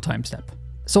single time step.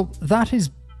 So that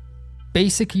is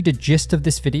basically the gist of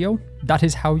this video. That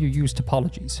is how you use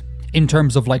topologies. In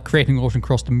terms of like creating ocean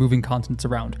crust and moving continents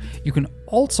around. You can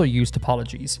also use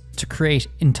topologies to create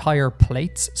entire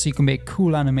plates, so you can make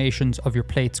cool animations of your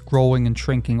plates growing and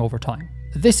shrinking over time.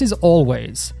 This is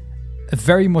always a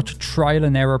very much trial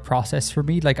and error process for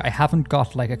me. Like I haven't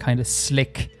got like a kind of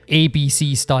slick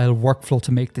ABC style workflow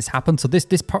to make this happen. So this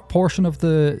portion of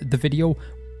the video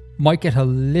might get a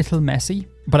little messy,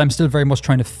 but I'm still very much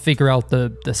trying to figure out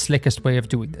the slickest way of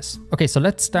doing this. Okay, so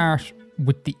let's start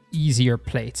with the easier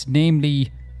plates,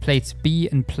 namely plates B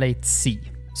and plate C.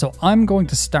 So I'm going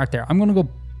to start there. I'm going to go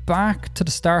back to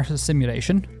the start of the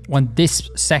simulation when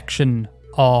this section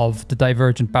of the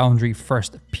divergent boundary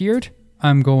first appeared.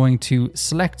 I'm going to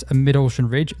select a mid-ocean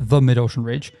ridge, the mid-ocean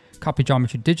ridge, copy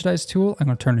geometry digitize tool. I'm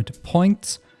going to turn it into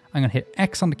points. I'm going to hit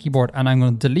X on the keyboard and I'm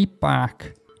going to delete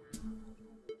back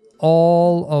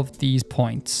all of these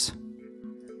points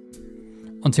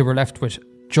until we're left with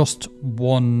just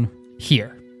one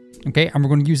here. Okay, and we're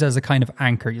going to use it as a kind of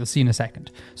anchor. You'll see in a second.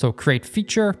 So create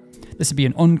feature. This would be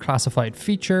an unclassified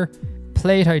feature.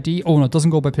 Plate ID. Oh no, it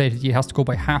doesn't go by plate ID. It has to go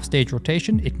by half stage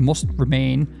rotation. It must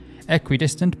remain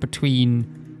equidistant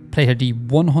between plate ID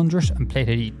 100 and plate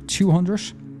ID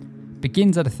 200.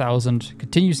 Begins at 1000,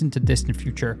 continues into distant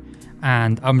future,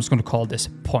 and I'm just going to call this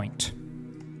point.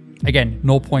 Again,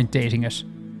 no point dating it.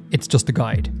 It's just a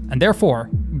guide, and therefore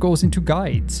goes into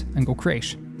guides and go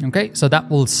create. Okay, so that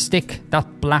will stick,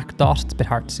 that black dot, it's a bit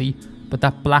hard to see, but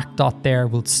that black dot there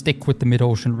will stick with the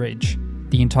mid-ocean ridge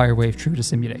the entire way through the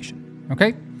simulation.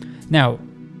 Okay, now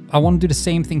I want to do the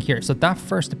same thing here. So that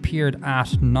first appeared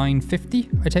at 950,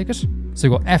 I take it. So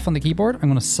you go F on the keyboard. I'm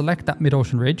going to select that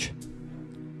mid-ocean ridge,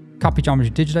 copy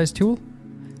geometry digitize tool,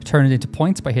 turn it into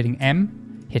points by hitting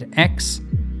M, hit X,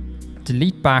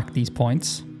 delete back these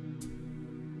points.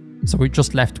 So we're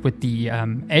just left with the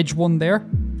edge one there.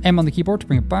 M on the keyboard to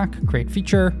bring it back, create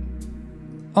feature,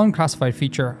 unclassified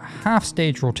feature, half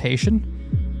stage rotation.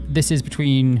 This is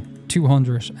between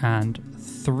 200 and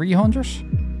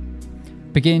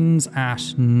 300. Begins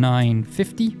at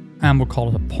 950, and we'll call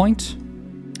it a point,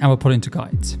 and we'll put it into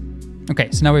guides.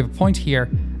 Okay, so now we have a point here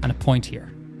and a point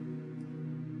here.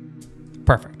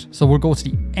 Perfect. So we'll go to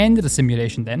the end of the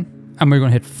simulation then, and we're going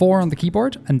to hit 4 on the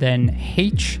keyboard and then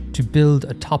H to build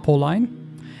a topo line.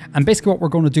 And basically what we're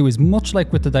going to do is, much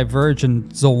like with the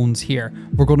divergent zones here,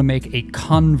 we're going to make a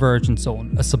convergent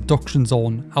zone, a subduction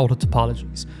zone out of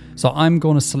topologies. So I'm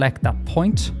going to select that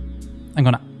point. I'm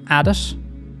going to add it.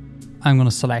 I'm going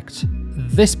to select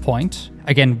this point.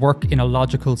 Again, work in a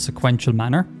logical sequential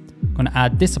manner. I'm going to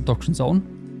add this subduction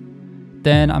zone.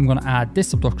 Then I'm going to add this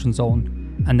subduction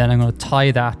zone. And then I'm going to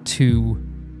tie that to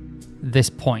this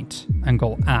point and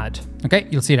go add. Okay,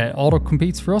 you'll see that it auto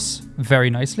completes for us very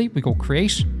nicely. We go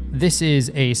create. This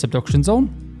is a subduction zone.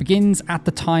 Begins at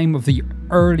the time of the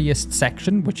earliest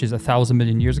section, which is 1,000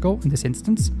 million years ago in this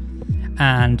instance.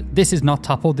 And this is not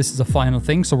topo, this is a final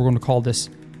thing. So we're going to call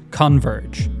this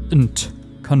convergent.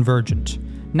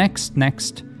 Next,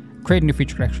 create a new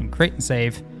feature collection, create and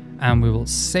save. And we will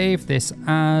save this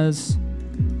as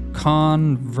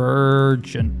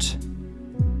Convergent.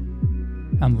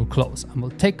 And we'll close. And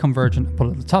we'll take Convergent and put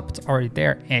it at the top. It's already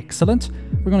there. Excellent.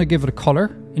 We're going to give it a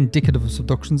color indicative of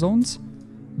subduction zones.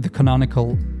 The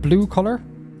canonical blue color.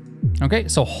 Okay,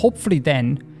 so hopefully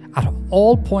then, at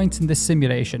all points in this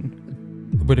simulation,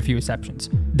 with a few exceptions,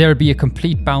 there'll be a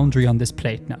complete boundary on this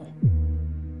plate now.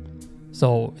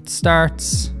 So it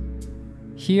starts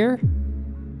here.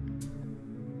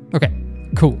 Okay,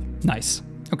 cool, nice.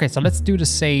 Okay, so let's do the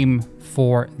same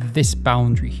for this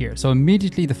boundary here. So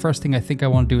immediately the first thing I think I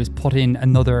want to do is put in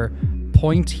another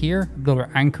point here, another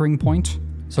anchoring point.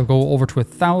 So go over to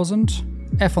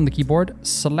 1000, F on the keyboard,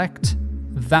 select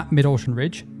that mid-ocean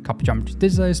ridge, copy geometry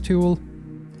digitize tool,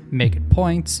 make it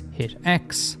points, hit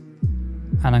X,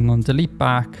 and I'm going to delete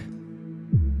back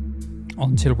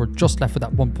until we're just left with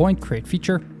that one point, create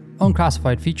feature,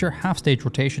 unclassified feature, half stage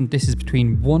rotation. This is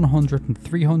between 100 and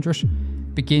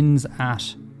 300, begins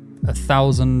at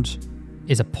 1000,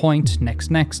 is a point,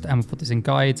 next, and we'll put this in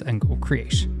guides and go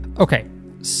create. Okay,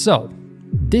 so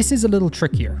this is a little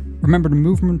trickier. Remember, the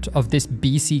movement of this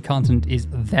BC continent is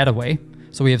that away.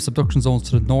 So we have subduction zones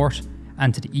to the north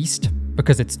and to the east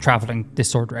because it's traveling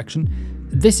this sort of direction.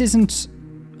 This isn't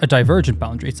a divergent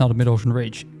boundary. It's not a mid-ocean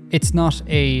ridge. It's not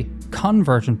a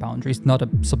convergent boundary. It's not a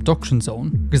subduction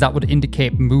zone because that would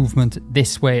indicate movement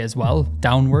this way as well,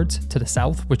 downwards to the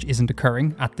south, which isn't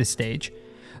occurring at this stage.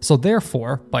 So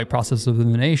therefore, by process of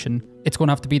elimination, it's going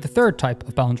to have to be the third type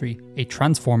of boundary, a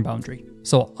transform boundary.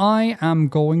 So I am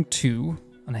going to,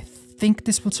 and I think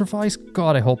this will suffice.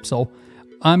 God, I hope so.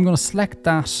 I'm going to select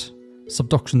that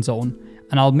subduction zone,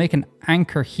 and I'll make an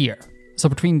anchor here. So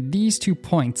between these 2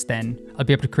 points then, I'll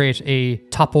be able to create a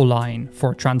topo line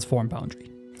for a transform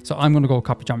boundary. So I'm going to go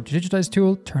copy geometry digitize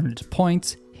tool, turn it into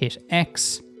points, hit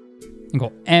X, and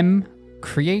go M,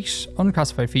 create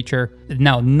unclassified feature.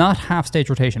 Now, not half stage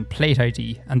rotation, plate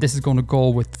ID, and this is going to go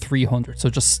with 300, so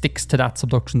it just sticks to that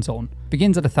subduction zone.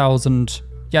 Begins at 1000,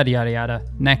 yada yada yada,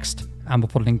 next, and we'll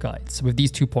put it in guides. So we have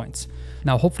these 2 points.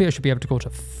 Now, hopefully I should be able to go to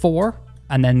 4,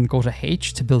 and then go to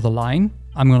H to build a line.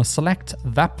 I'm going to select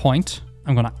that point,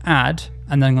 I'm going to add,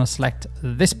 and then I'm going to select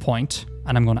this point,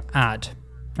 and I'm going to add.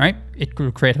 All right, it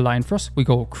will create a line for us. We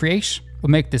go create, we'll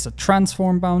make this a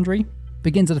transform boundary.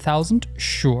 Begins at 1000,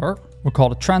 sure. We'll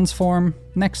call it transform,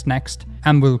 next,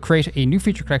 and we'll create a new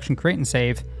feature collection, create and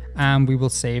save, and we will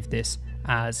save this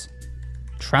as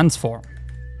transform.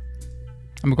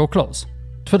 And we'll go close.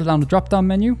 Twiddle down the drop-down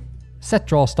menu, set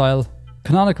draw style,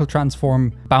 canonical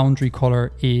transform boundary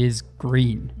color is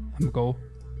green. And we'll go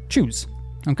choose.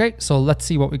 Okay, so let's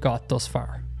see what we got thus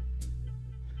far.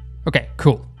 Okay,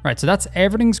 cool. Right, so that's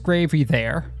everything's gravy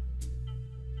there.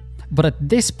 But at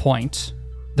this point,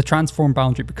 the transform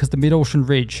boundary, because the mid-ocean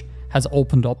ridge has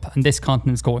opened up and this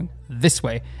continent is going this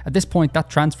way, at this point that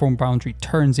transform boundary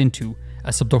turns into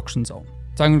a subduction zone.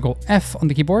 So I'm going to go F on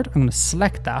the keyboard, I'm going to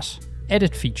select that,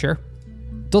 edit feature,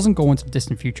 doesn't go into the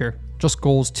distant future, just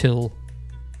goes till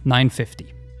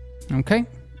 950. Okay,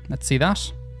 let's see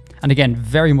that. And again,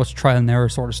 very much trial and error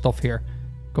sort of stuff here.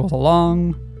 Goes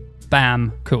along,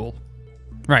 bam, cool.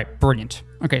 Right, brilliant.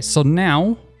 Okay, so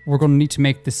now we're going to need to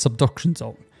make this subduction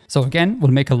zone. So again,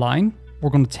 we'll make a line. We're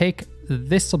going to take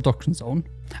this subduction zone,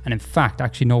 and in fact,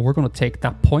 actually no, we're going to take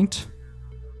that point.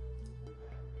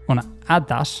 We're going to add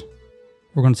that.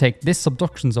 We're going to take this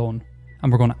subduction zone,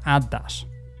 and we're going to add that.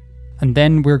 And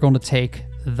then we're going to take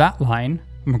that line,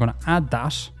 and we're going to add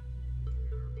that.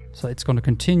 So it's going to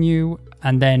continue,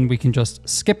 and then we can just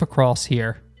skip across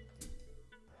here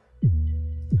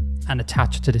and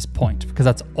attach it to this point, because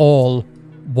that's all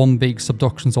one big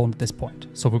subduction zone at this point.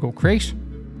 So we'll go create,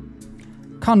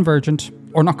 convergent,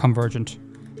 or not convergent,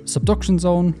 subduction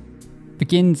zone,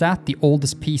 begins at, the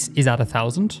oldest piece is at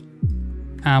 1000,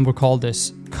 and we'll call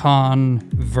this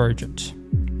convergent.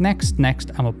 Next,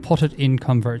 and we'll put it in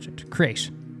convergent,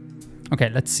 create. Okay,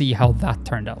 let's see how that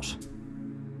turned out.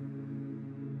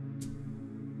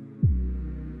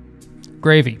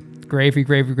 Gravy. All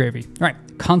right,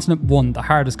 continent 1, the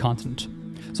hardest continent.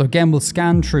 So again, we'll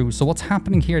scan through. So what's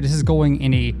happening here, this is going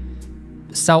in a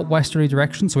southwesterly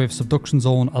direction, so we have subduction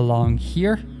zone along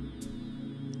here.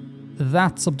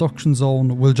 That subduction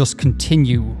zone will just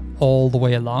continue all the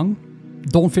way along.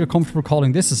 Don't feel comfortable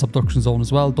calling this a subduction zone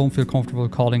as well. Don't feel comfortable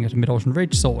calling it a mid-ocean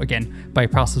ridge. So again, by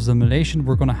process of elimination,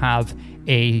 we're going to have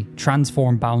a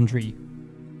transform boundary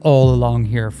all along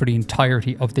here for the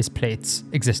entirety of this plate's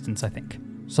existence, I think.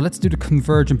 So let's do the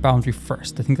convergent boundary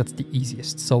first. I think that's the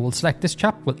easiest. So we'll select this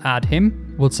chap, we'll add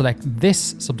him. We'll select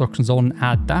this subduction zone and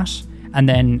add that. And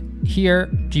then here,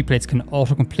 GPlates can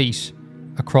autocomplete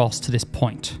across to this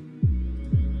point.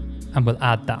 And we'll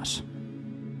add that.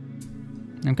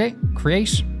 Okay,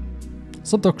 create,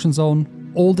 subduction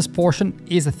zone. Oldest portion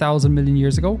is 1,000 million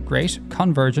years ago. Great,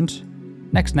 convergent.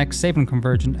 Next, save and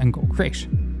convergent and go create.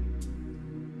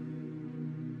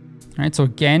 All right, so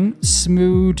again,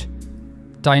 smooth,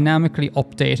 dynamically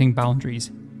updating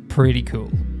boundaries. Pretty cool.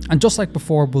 And just like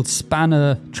before, we'll span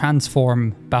a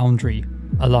transform boundary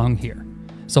along here.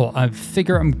 So I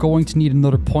figure I'm going to need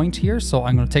another point here. So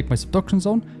I'm going to take my subduction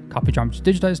zone, copy geometry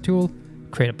digitize tool,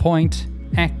 create a point,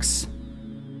 X,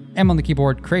 M on the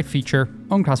keyboard, create feature,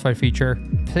 unclassified feature,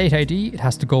 plate ID. It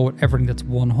has to go with everything that's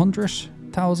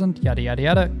 100,000, yada, yada,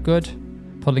 yada. Good.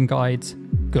 Pulling guides.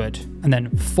 Good. And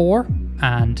then 4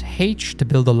 and H to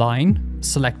build a line.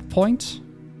 Select point,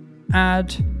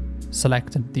 add,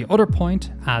 select the other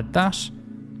point, add that.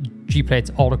 GPlates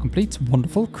autocompletes.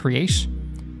 Wonderful. Create.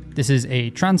 This is a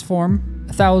transform.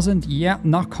 1,000. Yeah,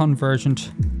 not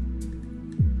convergent.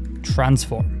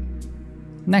 Transform.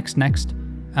 Next,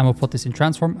 and we'll put this in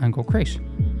transform and go create.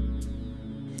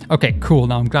 Okay, cool.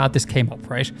 Now I'm glad this came up,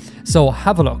 right? So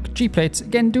have a look. GPlates,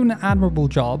 again, doing an admirable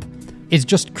job, is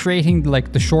just creating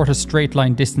like the shortest straight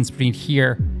line distance between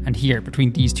here and here,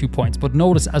 between these 2 points. But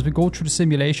notice as we go through the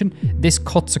simulation, this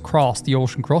cuts across the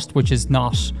ocean crust, which is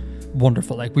not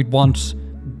wonderful. Like we'd want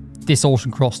this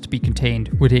ocean crust to be contained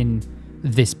within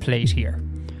this plate here.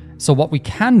 So what we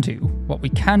can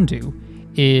do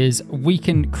is we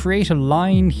can create a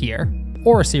line here,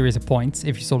 or a series of points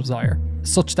if you so desire,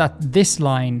 such that this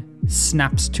line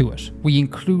snaps to it. We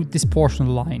include this portion of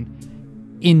the line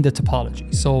in the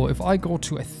topology. So if I go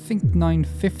to, I think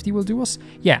 950 will do us.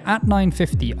 Yeah, at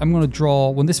 950, I'm going to draw,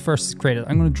 when this first is created,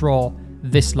 I'm going to draw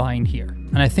this line here.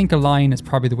 And I think a line is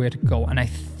probably the way to go. And I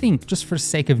think, just for the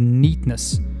sake of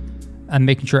neatness and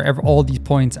making sure all these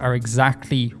points are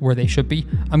exactly where they should be,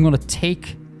 I'm going to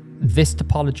take this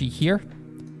topology here,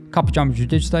 copy geometry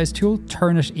digitize tool,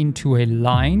 turn it into a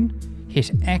line,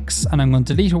 hit X, and I'm going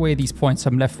to delete away these points. So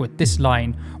I'm left with this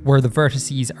line where the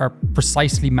vertices are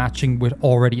precisely matching with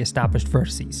already established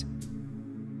vertices.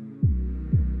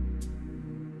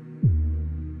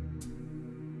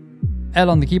 L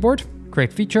on the keyboard,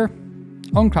 create feature,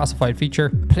 unclassified feature,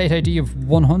 plate ID of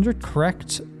 100,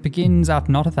 correct, begins at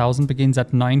not 1000, begins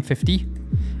at 950,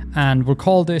 and we'll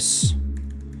call this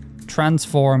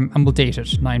transform and we'll date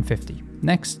it 950.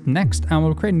 Next, and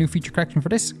we'll create a new feature collection for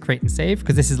this, create and save,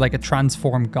 because this is like a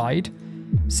transform guide.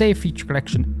 Save feature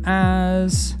collection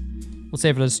as, we'll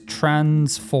save it as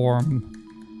transform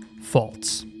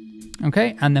faults.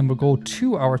 Okay, and then we'll go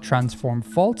to our transform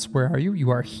faults. Where are you?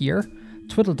 You are here.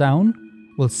 Twiddle down,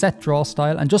 we'll set draw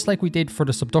style, and just like we did for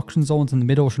the subduction zones and the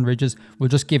mid-ocean ridges, we'll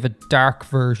just give a dark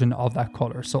version of that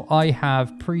color. So I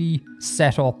have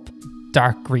pre-set up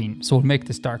dark green. So we'll make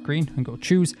this dark green and go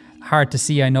choose. Hard to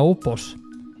see, I know, but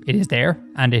it is there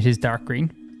and it is dark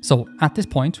green. So at this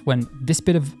point, when this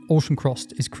bit of ocean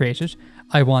crust is created,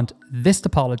 I want this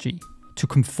topology to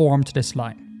conform to this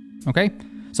line. Okay,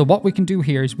 so what we can do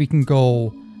here is we can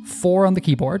go 4 on the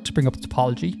keyboard to bring up the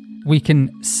topology. We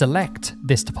can select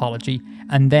this topology,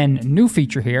 and then new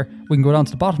feature here, we can go down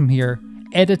to the bottom here,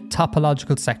 edit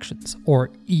topological sections,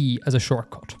 or E as a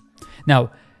shortcut.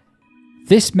 Now,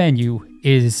 this menu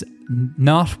is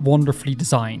not wonderfully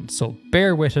designed, so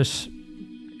bear with it.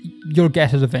 You'll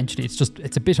get it eventually.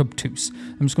 It's a bit obtuse.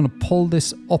 I'm just going to pull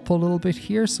this up a little bit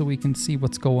here so we can see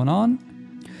what's going on.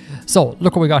 So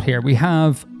look what we got here. We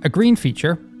have a green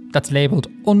feature that's labeled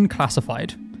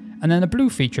unclassified, and then a blue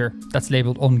feature that's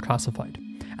labeled unclassified.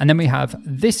 And then we have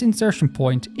this insertion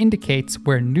point indicates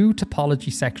where new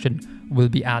topology section will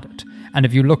be added. And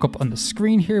if you look up on the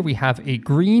screen here, we have a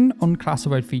green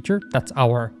unclassified feature, that's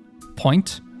our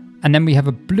point. And then we have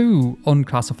a blue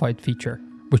unclassified feature,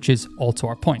 which is also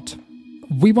our point.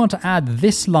 We want to add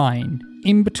this line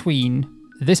in between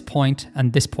this point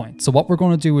and this point. So what we're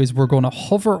going to do is we're going to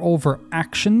hover over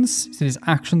actions, so this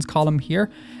actions column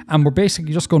here, and we're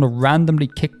basically just going to randomly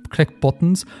click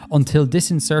buttons until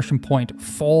this insertion point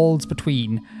falls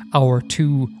between our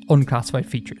two unclassified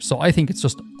features. So I think it's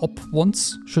just up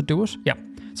once should do it. Yeah.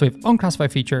 So we have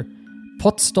unclassified feature,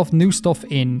 put new stuff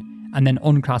in, and then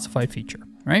unclassified feature,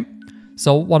 right?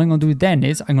 So what I'm going to do then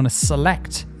is I'm going to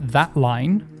select that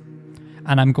line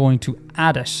and I'm going to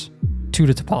add it to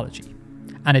the topology,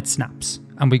 and it snaps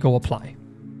and we go apply.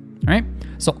 All right.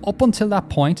 So up until that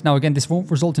point, now again, this won't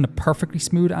result in a perfectly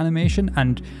smooth animation,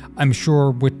 and I'm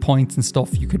sure with points and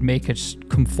stuff, you could make it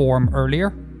conform earlier.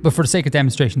 But for the sake of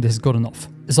demonstration, this is good enough.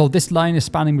 So this line is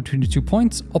spanning between the 2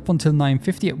 points up until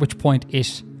 950, at which point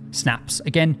it snaps.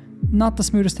 Again, not the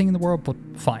smoothest thing in the world, but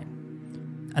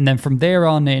fine. And then from there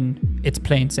on in, it's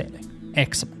plain sailing.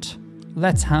 Excellent.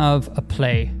 Let's have a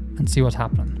play and see what's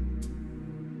happening.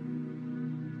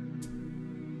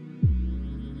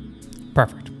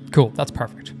 Perfect. Cool, that's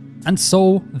perfect. And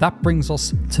so that brings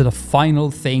us to the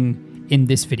final thing in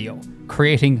this video,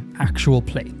 creating actual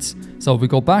plates. So if we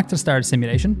go back to the start of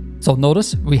simulation, so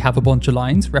notice we have a bunch of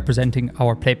lines representing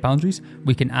our plate boundaries.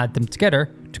 We can add them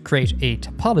together to create a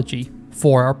topology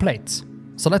for our plates.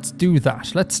 So let's do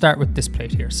that. Let's start with this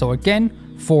plate here. So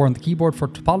again, 4 on the keyboard for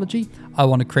topology. I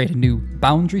want to create a new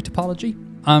boundary topology.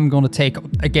 I'm going to take,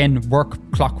 again, work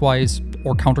clockwise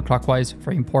or counterclockwise,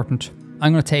 very important.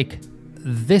 I'm going to take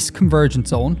this convergent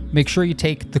zone. Make sure you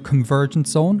take the convergent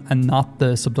zone and not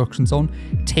the subduction zone.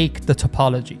 Take the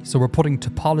topology. So we're putting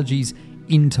topologies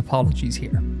in topologies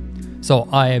here. So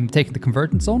I am taking the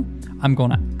convergent zone. I'm going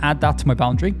to add that to my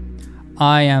boundary.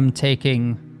 I am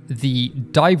taking the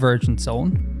divergent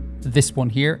zone, this one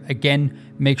here. Again,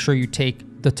 make sure you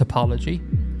take the topology,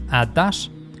 add that,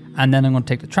 and then I'm going to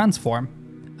take the transform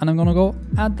and I'm going to go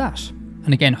add that.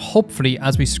 And again, hopefully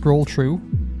as we scroll through,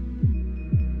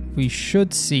 we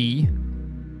should see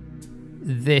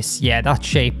this, yeah, that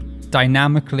shape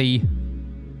dynamically,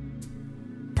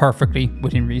 perfectly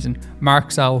within reason,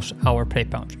 marks out our plate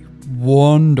boundary.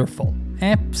 Wonderful,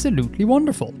 absolutely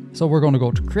wonderful. So we're going to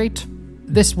go to create.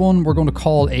 This one we're going to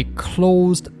call a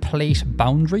closed plate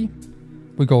boundary.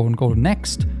 We go to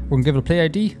next. We're going to give it a plate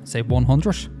ID, say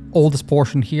 100. Oldest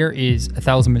portion here is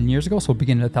 1,000 million years ago, so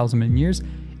beginning at 1,000 million years.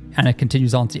 And it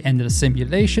continues on to the end of the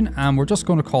simulation. And we're just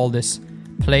going to call this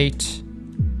plate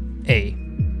A.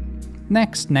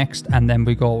 next, and then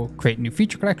we go create new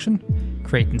feature collection,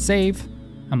 create and save,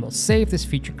 and we'll save this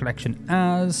feature collection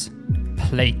as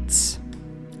plates.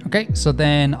 Okay, so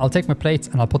then I'll take my plates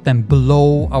and I'll put them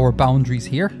below our boundaries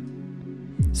here.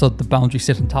 So the boundaries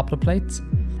sit on top of the plates.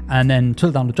 And then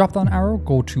till down the drop down arrow,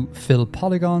 go to fill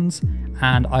polygons,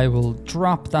 and I will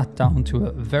drop that down to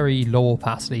a very low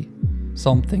opacity,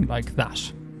 something like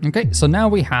that. Okay, so now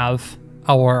we have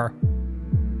our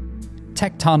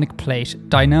tectonic plate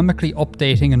dynamically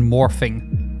updating and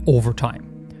morphing over time,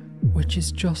 which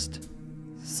is just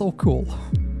so cool.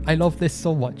 I love this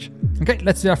so much. Okay,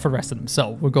 let's do that for the rest of them.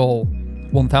 So we'll go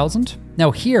 1000.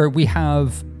 Now here we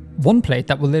have one plate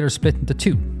that will later split into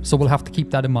two, so we'll have to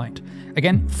keep that in mind.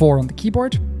 Again, 4 on the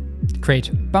keyboard, create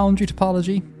boundary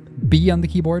topology, B on the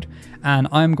keyboard, and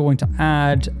I'm going to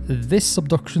add this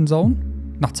subduction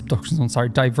zone, not subduction zone, sorry,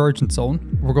 divergent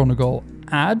zone. We're going to go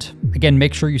add, again,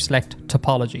 make sure you select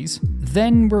topologies.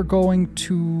 Then we're going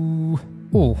to,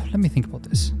 oh, let me think about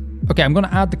this. Okay, I'm going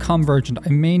to add the convergent. I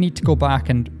may need to go back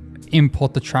and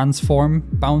input the transform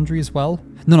boundary as well.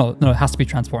 No, it has to be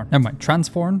transform. Never mind,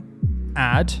 transform.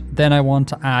 Add, then I want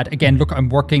to add, again, look, I'm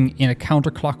working in a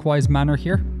counterclockwise manner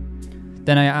here.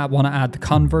 Then I want to add the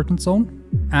convergent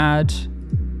zone, add,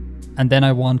 and then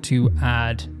I want to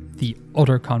add the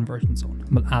other convergent zone.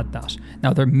 We'll add that.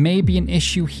 Now there may be an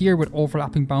issue here with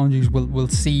overlapping boundaries. We'll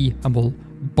see, and we'll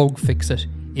bug fix it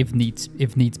if needs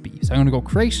be. So I'm going to go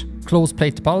create, close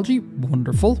plate topology,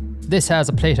 wonderful. This has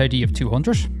a plate ID of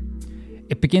 200.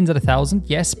 It begins at 1000,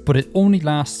 yes, but it only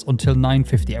lasts until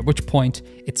 950, at which point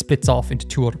it splits off into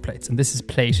 2 other plates, and this is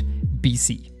plate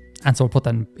BC. And so we'll put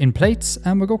that in plates,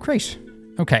 and we'll go create.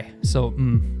 Okay, so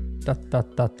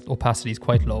that opacity is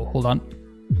quite low. Hold on,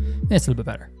 it's a little bit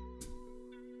better.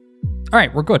 All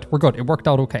right, we're good. It worked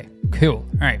out okay. Cool.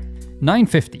 All right,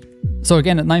 950. So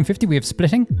again, at 950, we have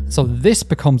splitting. So this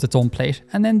becomes its own plate,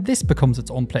 and then this becomes its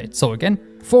own plate. So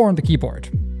again, 4 on the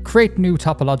keyboard. Create new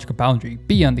topological boundary,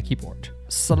 B on the keyboard.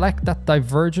 Select that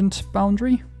divergent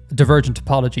boundary. Divergent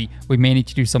topology, we may need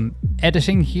to do some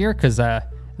editing here because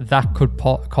that could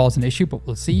cause an issue, but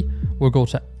we'll see. We'll go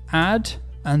to add,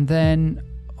 and then,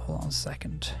 hold on a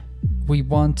second. We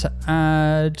want to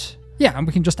add, yeah, and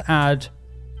we can just add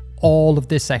all of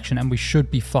this section and we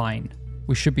should be fine.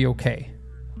 We should be okay.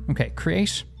 Okay,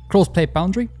 create, close plate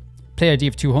boundary, plate ID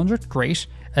of 200, great.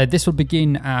 This will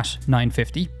begin at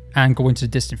 950. And go into the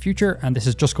distant future, and this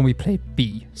is just going to be plate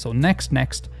B. So next,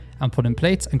 and put in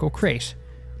plates and go create.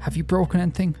 Have you broken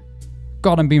anything?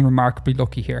 God, I'm being remarkably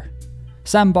lucky here.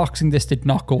 Sandboxing this did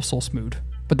not go so smooth.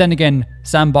 But then again,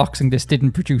 sandboxing this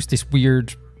didn't produce this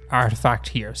weird artifact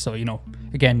here. So, you know,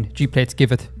 again, GPlates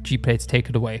giveth, GPlates take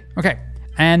it away. Okay,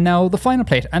 and now the final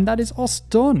plate, and that is us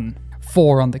done.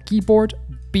 4 on the keyboard,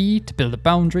 B to build a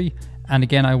boundary. And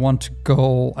again, I want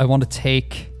to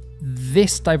take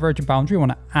this divergent boundary, I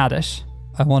want to add it.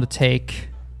 I want to take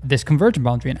this convergent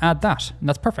boundary and add that. And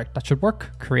that's perfect. That should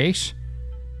work. Create,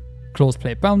 close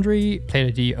plate boundary, plate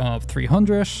ID of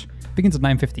 300, begins at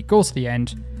 950, goes to the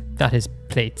end. That is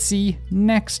plate C.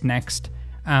 Next,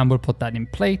 and we'll put that in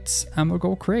plates and we'll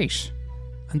go create.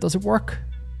 And does it work?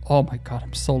 Oh my God,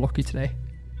 I'm so lucky today.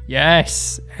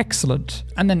 Yes, excellent.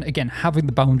 And then again, having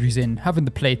the boundaries in, having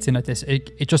the plates in like this,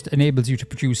 it just enables you to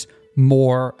produce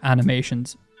more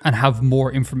animations and have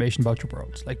more information about your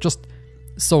world. Like, just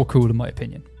so cool in my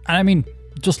opinion. And I mean,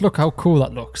 just look how cool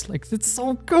that looks. Like, it's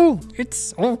so cool. It's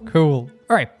so cool.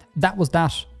 All right, that was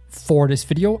that for this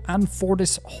video and for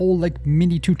this whole like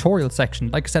mini tutorial section.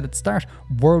 Like I said at the start,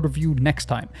 world review next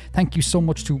time. Thank you so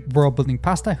much to World Building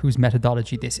Pasta, whose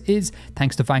methodology this is.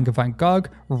 Thanks to Van Gogh,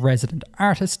 resident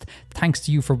artist. Thanks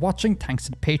to you for watching. Thanks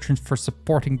to the patrons for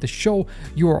supporting the show.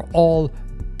 You are all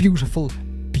beautiful,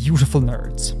 beautiful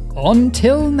nerds.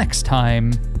 Until next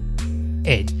time,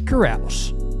 Edgar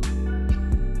out.